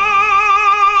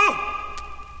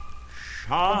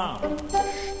 Schau,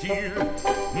 still,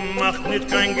 macht nicht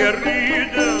kein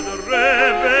Gerede, der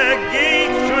Rebbe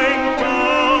geht schon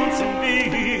tanzen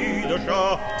wieder,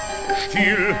 schau.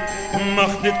 Still,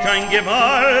 macht nicht kein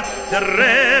Gewalt, der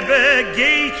Rebbe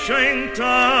geht schon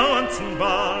tanzen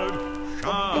bald.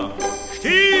 Schau,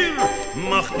 still,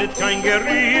 macht nicht kein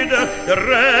Gerede, der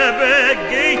Rebbe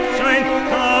geht schon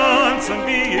tanzen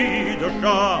wieder.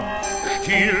 Schau,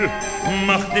 still,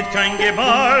 macht nicht kein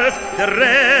Gewalt, der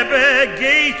Rebbe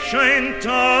geht schon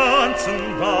tanzen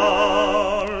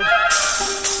bald.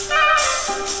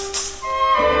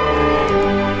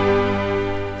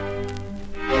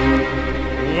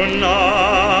 Und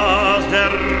als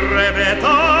der Rebbe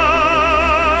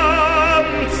tanzt,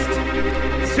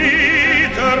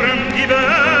 zittern die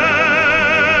Wand.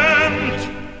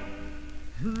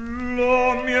 Lo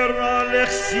mir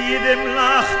alech sie dem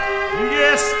Lach,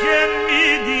 jesken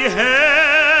mir die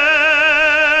Hand.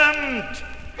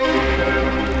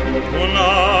 Und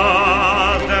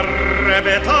als der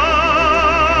Rebbe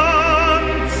tanzt,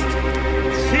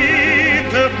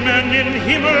 zittert man in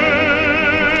Himmel.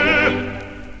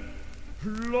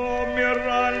 Lo mir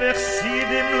alech sie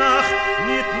dem Lach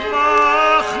nicht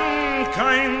machen,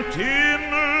 kein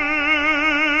Timmel.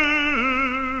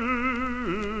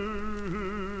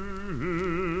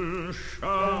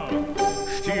 Schau,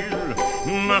 still,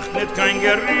 macht nicht kein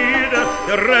Gerede,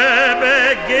 der Rebbe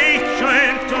geht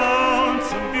schon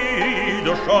tanzen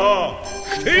wieder. Schau,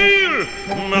 still,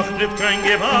 macht nicht kein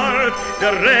Gewalt,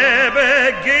 der Rebbe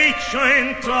geht schon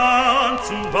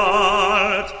tanzen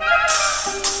bald.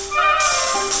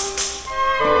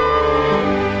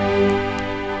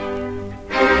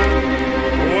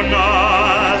 Und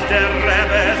als der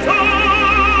Rebbe sagt,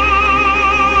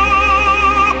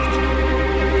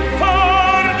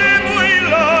 vor dem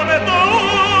Wilame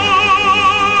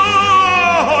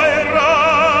Teura,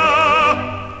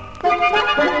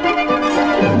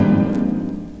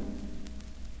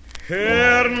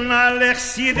 hören alech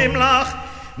sie dem Lach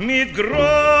mit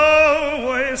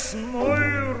graues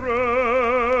Meure.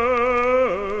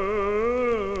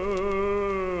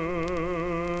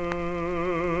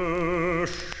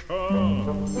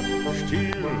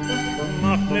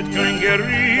 Macht nicht kein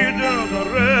Gerede, der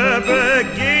Rebbe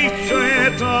geht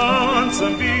schon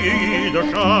tanzen wieder.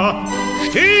 Schau,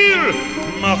 still,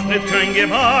 macht nicht kein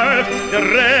Gewalt, der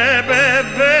Rebbe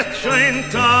wird schon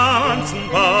tanzen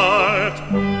bald.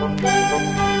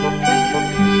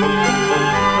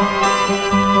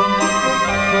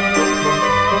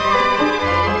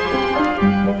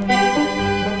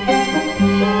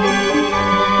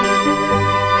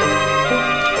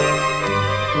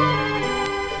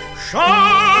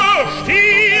 Schau,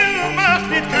 still, macht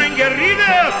nicht kein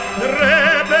Gerede, der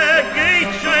Rebbe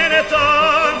geht schon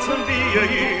tanzen wie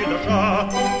jeder. Schau,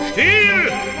 still,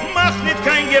 macht nicht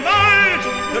kein Gewalt,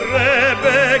 der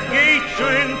Rebbe geht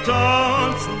schon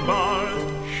tanzen bald.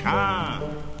 Schau,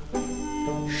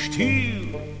 still.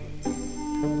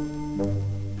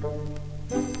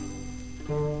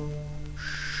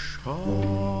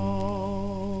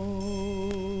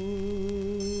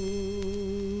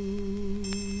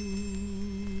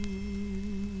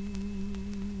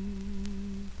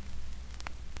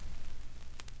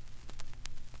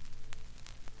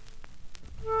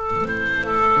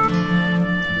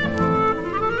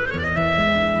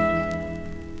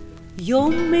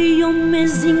 Jomme,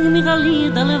 sing mir a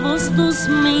Liederle, was das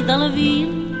Mädel will.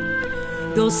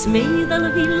 Das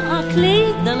Mädel will a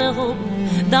Kleidele hob,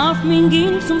 darf min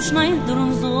gehen zum Schneider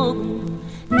und sagen,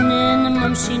 nenn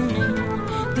Mamschine,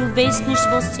 du weißt nicht,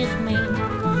 was ich mein,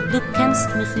 du kannst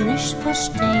mich nicht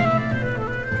verstehen.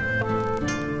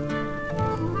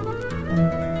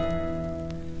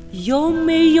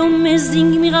 Jomme,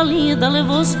 sing mir a Liederle,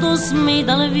 was das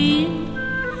Mädel will.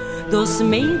 Das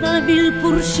Mädel will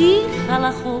Purschich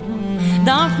alla hoben,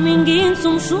 darf min gehen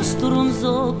zum Schuster und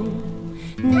sagen,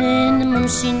 nenn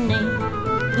Mamschine,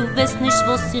 du weißt nicht,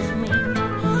 was ich mein,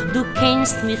 du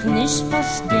kannst mich nicht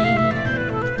verstehen.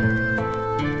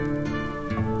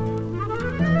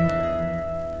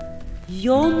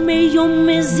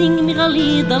 Jomme, sing mir a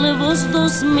Liederle, was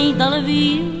das Mädel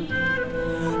will.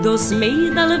 Das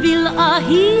Mädel will a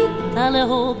Hitale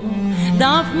hoben,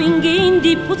 darf min gehen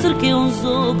die Putzerke und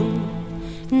sagen,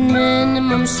 nenn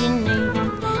Mamschine,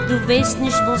 du weißt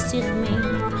nicht, was ich mein,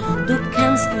 du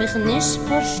kannst mich nicht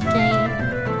verstehen.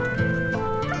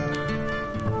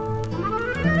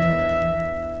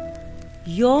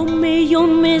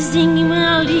 Jomme, sing mir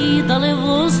a Liederle,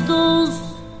 was das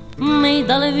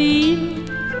Mädel will.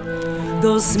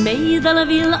 Das Mädel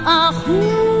will a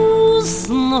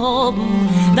Husen haben,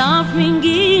 darf min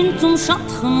gehen zum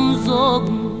Schatten und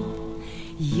sagen,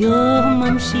 ja,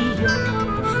 Mamschi, ja,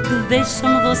 du weißt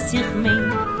schon, was ich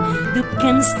mein, du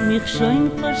kannst mich schon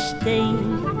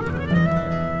verstehen.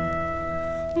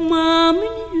 Mami,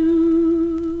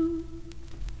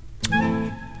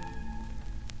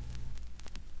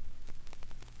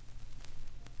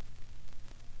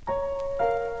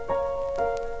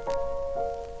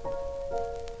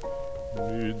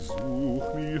 Nicht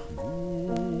such mich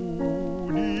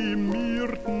wohl im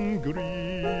Myrten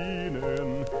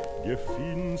grünen,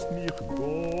 gefindst mich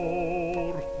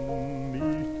dort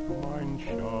nicht, mein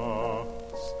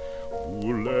Schatz.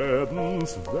 Wo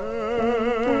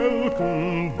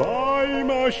Lebenswelken bei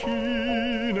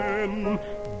Maschinen,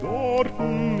 dort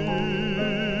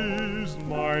ist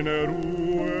meine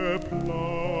Ruheplatz,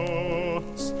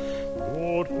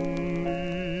 dort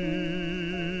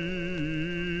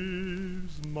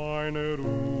meine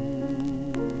Ruheplatz.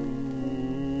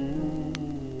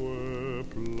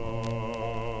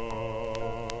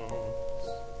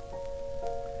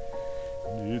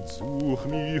 Nicht such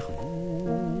mich, wo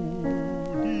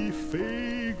die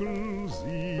Vögel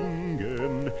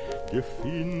singen,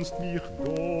 gefindst mich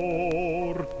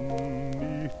dort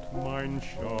nicht, mein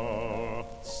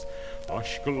Schatz.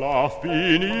 Aschglaf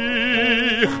bin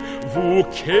ich, wo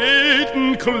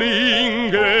Ketten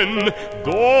klingen,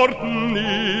 dort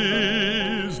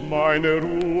ist meine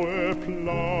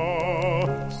Ruheplatz,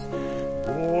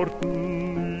 dort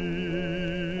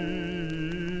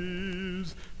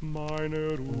ist meine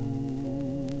Ruheplatz.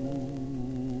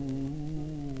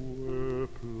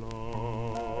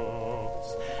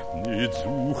 Nicht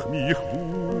such mich,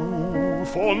 wo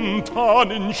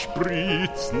Fontanen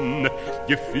spritzen,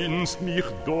 gefindst mich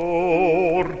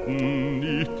dort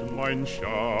nicht, mein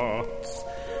Schatz.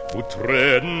 Wo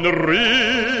Tränen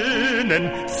rinnen,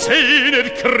 Zähne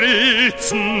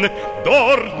kritzen,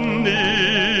 dort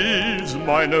ist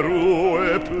mein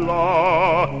Ruheplatz,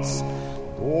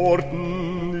 dort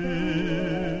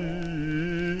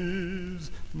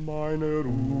ist meine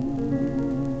Ruheplatz.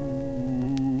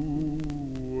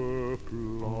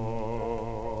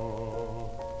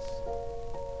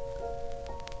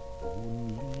 Und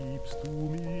liebst du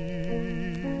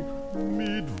mich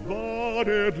mit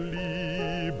wahrer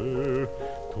Liebe,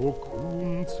 so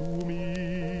komm zu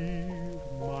mir,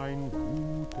 mein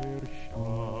guter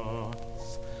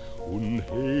Schatz, und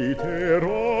hält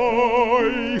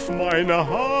auf mein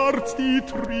Herz die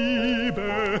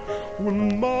Triebe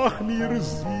und mach mir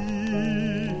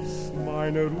süß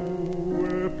meine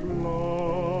Ruheplatz,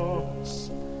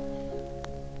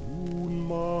 und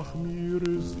mach mir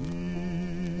süß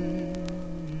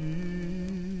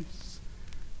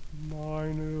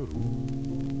meine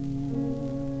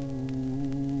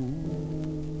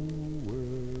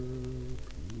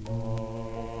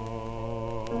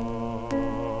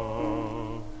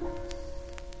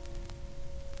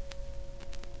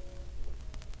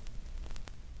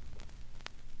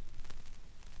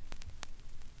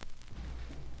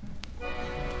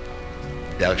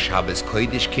Der Schabes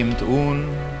Koidisch kimmt un,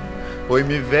 oi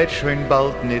mi wird schon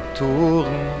bald nicht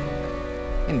touren.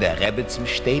 In der Rebbe zum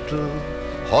Städtel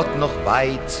hat noch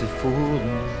weit zu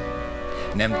fuhren.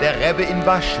 Nimmt der Rebbe in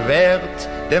was Schwert,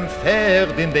 dem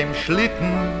Pferd in dem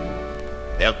Schlitten.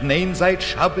 Der nein seit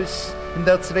Schabbes, in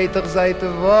der zweiter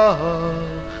Seite war.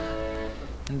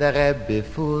 In der Rebbe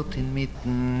fuhrt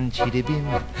inmitten, Chidibim,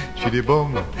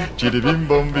 Chidibom, Chidibim,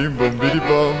 bom, bim, bom,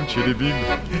 bidibom, Chidibim,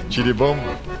 Chidibom,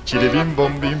 Chidibim,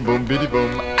 bom, bim, bom, bidibom.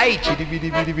 Ay,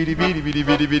 Chidibidi, bidi, bidi, bidi, bidi,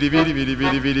 bidi, bidi, bidi, bidi,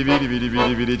 bidi, bidi, bidi, bidi,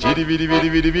 bidi, bidi, Chidibidi, bidi,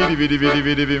 bidi, bidi, bidi, bidi,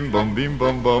 bidi, bim, bom, bim,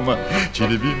 bom, bom,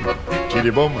 Chidibim,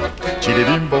 Chidibom,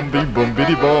 Chidibim, bom, bim, bom,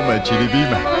 bidibom,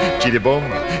 Chidibim, Chidibom,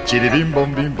 Chidibim,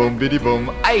 bom, bim, bom, bidibom.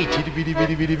 Ay, Chidibidi,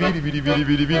 bidi, bidi, bidi, bidi, bidi,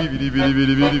 bidi, bidi, bidi,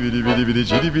 bidi, bidi, bidi, bidi, bidi,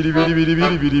 Chidibidi, bidi, bidi,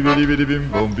 bidi, bidi, bidi, bidi, bim,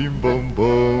 bom, bim, bom,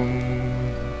 bom.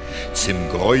 Zum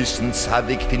größten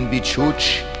Zadig fin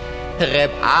Bitschutsch,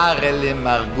 Reb Arele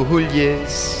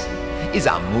Marguljes, is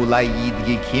a Mulayid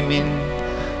gekimmen,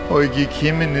 oi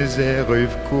gekimmen is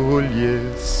auf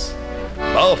Kuljes.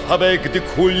 Warf habek de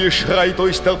Kulje schreit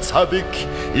euch der Zadig,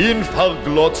 ihn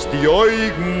verglotzt die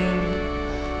Augen,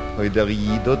 oi der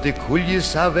Jid hat de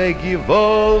Kuljes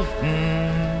weggeworfen,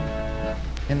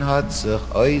 hat sich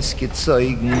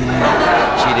ausgezeugen.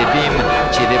 Chidibim,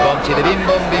 chidibom, chidibim,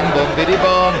 bom, bim, bom,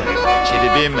 bidibom.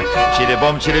 Chidibim,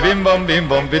 chidibom, chidibim, bom, bim,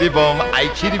 bom, bidibom. Ay,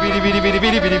 chidibidi, bidi, bidi,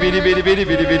 bidi, bidi, bidi, bidi, bidi,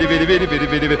 bidi, bidi, bidi, bidi,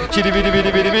 bidi, bidi, chidibidi,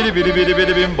 bidi, bidi, bidi, bidi, bidi,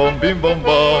 bidi, bim, bom, bim, bom,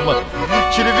 bom.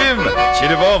 Chidibim,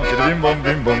 chidibom, chidibim, bom,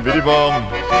 bim, bom, bidibom.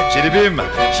 Chidibim,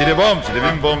 chidibom,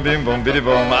 chidibim, bom, bim, bom,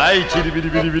 bidibom. Ay, chidibidi,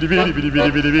 bidi, bidi, bidi, bidi,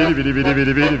 bidi, bidi, bidi, bidi,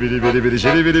 bidi, bidi, bidi, bidi, bidi,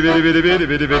 chidibidi, bidi, bidi, bidi,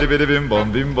 bidi, bidi, bidi, bim,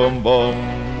 bom, bim, bom, bom.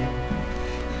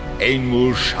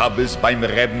 Einmal Schabbes beim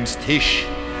Rebbens Tisch,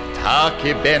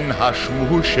 Tage ben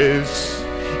Haschmusches,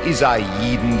 is a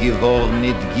Jiden geworden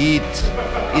nit geht,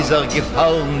 is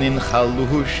gefallen in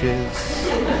Chalusches.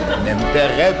 Nimmt der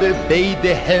Rebbe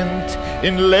beide Händ,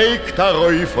 in legt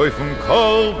rauf auf'n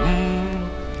Korben.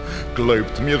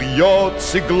 Glaubt mir ja,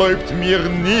 sie glaubt mir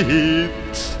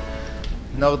nicht,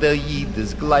 nur der Jid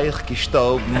ist gleich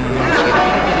gestorben.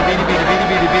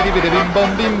 Bom,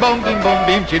 bim, bom, bim, bom,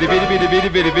 bim, chidi, bidi, bidi, bidi,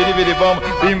 bidi, bidi, bidi, bom,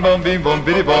 bim, bom, bim, bom,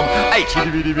 bidi, bom. Ay, chidi,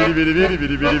 bidi, bidi, bidi, bidi,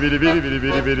 bidi, bidi, bidi, bidi, bidi,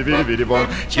 bidi, bidi, bidi, bidi, bom,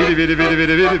 chidi, bidi, bidi,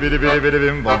 bidi, bidi, bidi, bidi, bidi,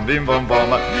 bim, bom, bim, bom,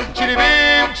 bom, chidi,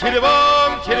 bim, chidi,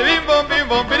 bom, chidi, bim, bom,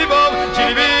 bidi, bom,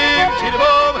 chidi, bim, chidi,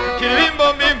 bom, chidi, bim,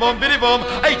 bom, bidi, bom.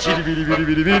 Ay, chidi, bidi, bidi,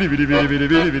 bidi, bidi, bidi, bidi, bidi,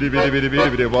 bidi, bidi, bidi, bidi, bidi,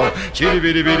 bidi, bom, chidi,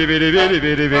 bidi, bidi, bidi, bidi,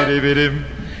 bidi, bidi, bidi,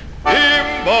 bim,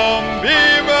 bom,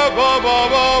 bim, bom, bom,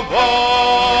 bom,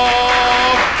 bom.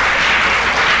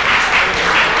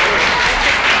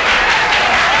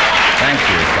 Thank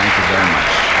you very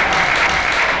much.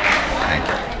 Thank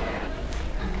you.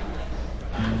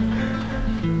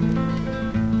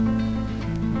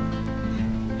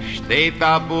 Steht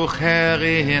der Bucher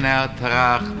in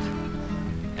Tracht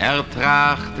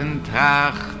und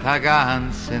tracht a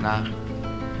ganze Nacht.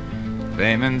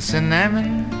 Wemen sie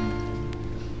nehmen,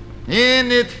 ihn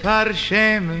nicht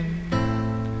verschämen.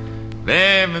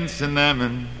 Wemen sie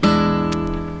nehmen,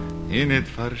 ihn nicht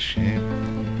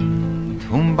verschämen.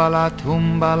 Tumbala,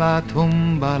 tumbala,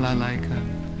 tumbala, laika.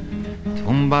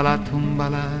 Tumbala,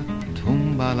 tumbala,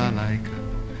 tumbala, laika.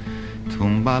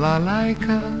 Tumbala,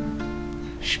 laika.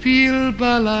 Spiel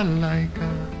balalaika.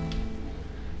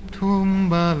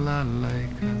 Tumbala,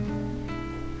 laika.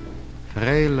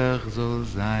 Freilich soll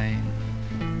sein.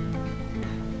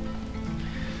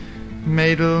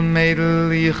 Mädel,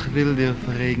 Mädel, ich will dir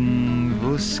fragen,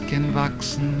 wo's kann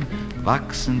wachsen,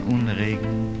 wachsen und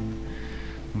regen.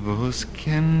 Was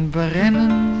kann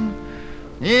brennen,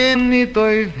 nicht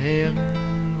aufhören,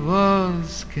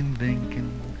 was kann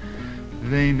denken,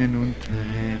 weinen und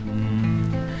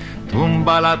tränen.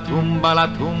 Tumbala, tumbala,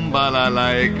 tumbala,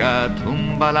 laika,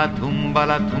 tumbala,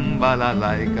 tumbala, tumbala,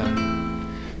 laika.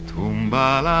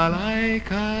 Tumbala,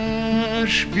 laika,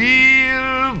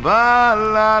 spiel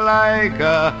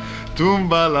balalaika,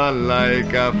 tumbala,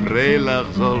 laika, freilich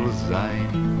soll sein.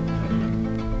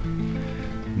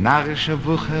 Narrische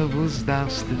Woche, wo's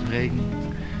darfst du fragen?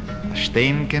 A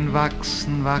Stein kann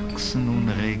wachsen, wachsen und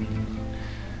regen.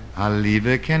 A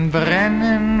Liebe kann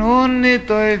brennen und nicht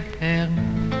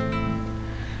aufhören.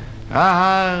 A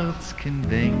Herz kann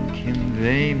denken,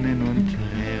 weinen und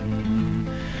tränen.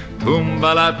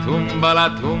 Tumbala, tumbala,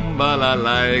 tumbala,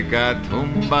 laika,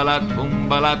 tumbala,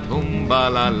 tumbala,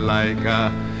 tumbala,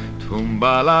 laika.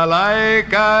 Tumbala,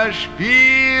 laika,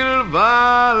 spiel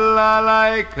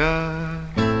balalaika.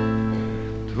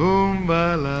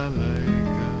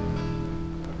 Tumbala-laika,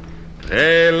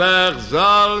 freilich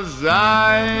soll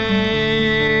sein.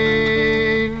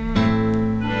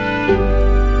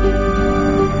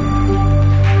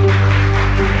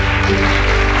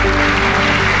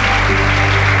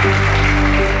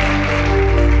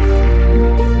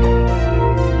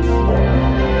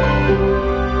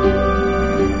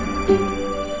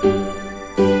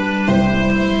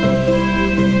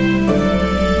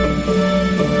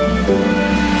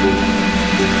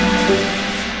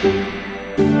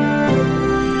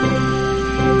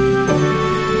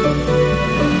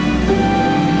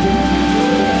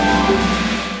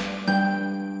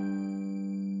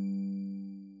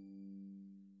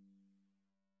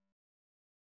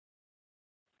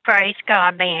 Praise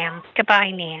God, ma'am.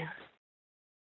 Goodbye now.